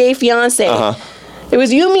watching 90 Day Fiance. It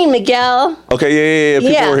was you, me, Miguel. Okay,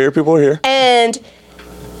 yeah. People were here. And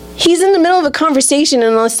he's in the middle of a conversation,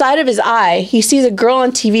 and on the side of his eye, he sees a girl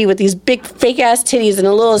on TV with these big fake-ass titties and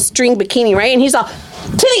a little string bikini, right? And he's all,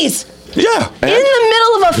 titties! Yeah. In the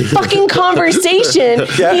middle of a fucking conversation.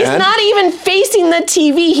 He's not even facing the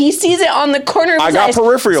TV. He sees it on the corner of his eyes. I got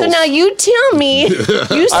peripherals. So now you tell me, you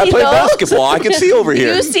see I play basketball. I can see over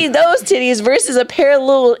here. You see those titties versus a pair of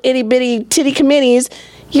little itty-bitty titty committees.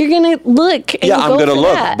 You're going to look and I'm going to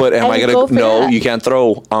look. that. But am I going to... No, you can't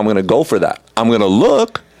throw... I'm going to go for that. I'm going to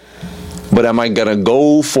look, but am I going to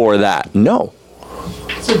go for that? No.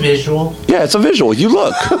 It's a visual. Yeah, it's a visual. You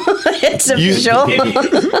look. It's a visual.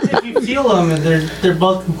 If you feel them, they're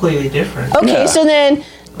both completely different. Okay, so then...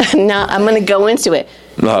 Now, I'm going to go into it.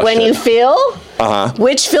 When you feel,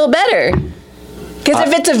 which feel better? Because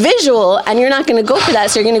if it's a visual and you're not going to go for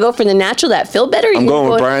that, so you're going to go for the natural that feel better? I'm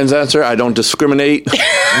going with Brian's answer. I don't discriminate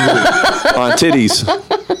on titties.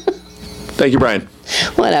 Thank you, Brian.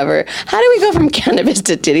 Whatever. How do we go from cannabis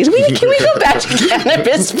to titties? Can we go back to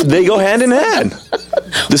cannabis? They go hand in hand.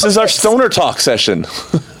 This is our stoner talk session.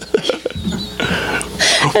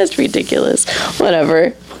 That's ridiculous.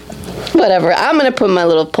 Whatever. I'm going to put my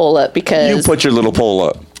little poll up because... You put your little poll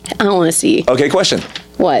up. I want to see. Okay, question.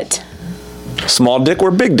 What? Small dick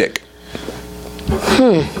or big dick?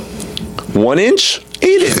 1 inch?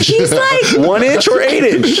 8 inch. He's like 1 inch or 8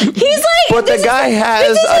 inch. He's like, but the guy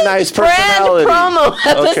has a nice personality. Brand promo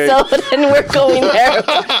episode, and we're going there.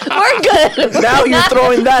 We're good. Now you're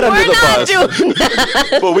throwing that under the bus. We're not doing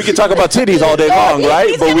that. But we can talk about titties all day long,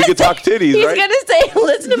 right? But we can talk titties, he's right? He's gonna say,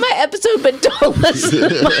 "Listen to my episode, but don't listen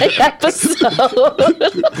to my episode."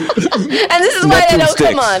 And this is why I don't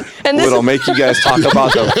come on. And this it'll make you guys talk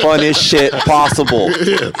about the funnest shit possible.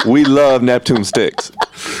 We love Neptune Sticks.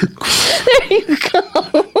 There you go.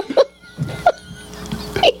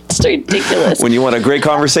 It's ridiculous. When you want a great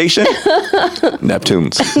conversation,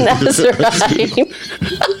 Neptunes. That's right.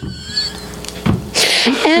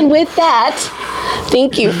 And with that,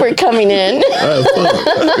 thank you for coming in.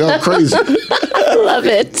 Y'all crazy. I love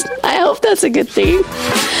it. I hope that's a good thing.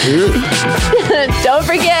 Don't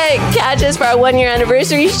forget, catch us for our 1-year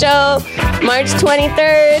anniversary show, March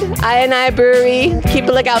 23rd, I&I Brewery. Keep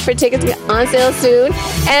a lookout for tickets on sale soon.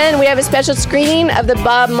 And we have a special screening of the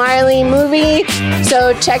Bob Marley movie.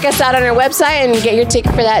 So check us out on our website and get your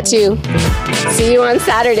ticket for that too. See you on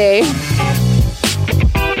Saturday.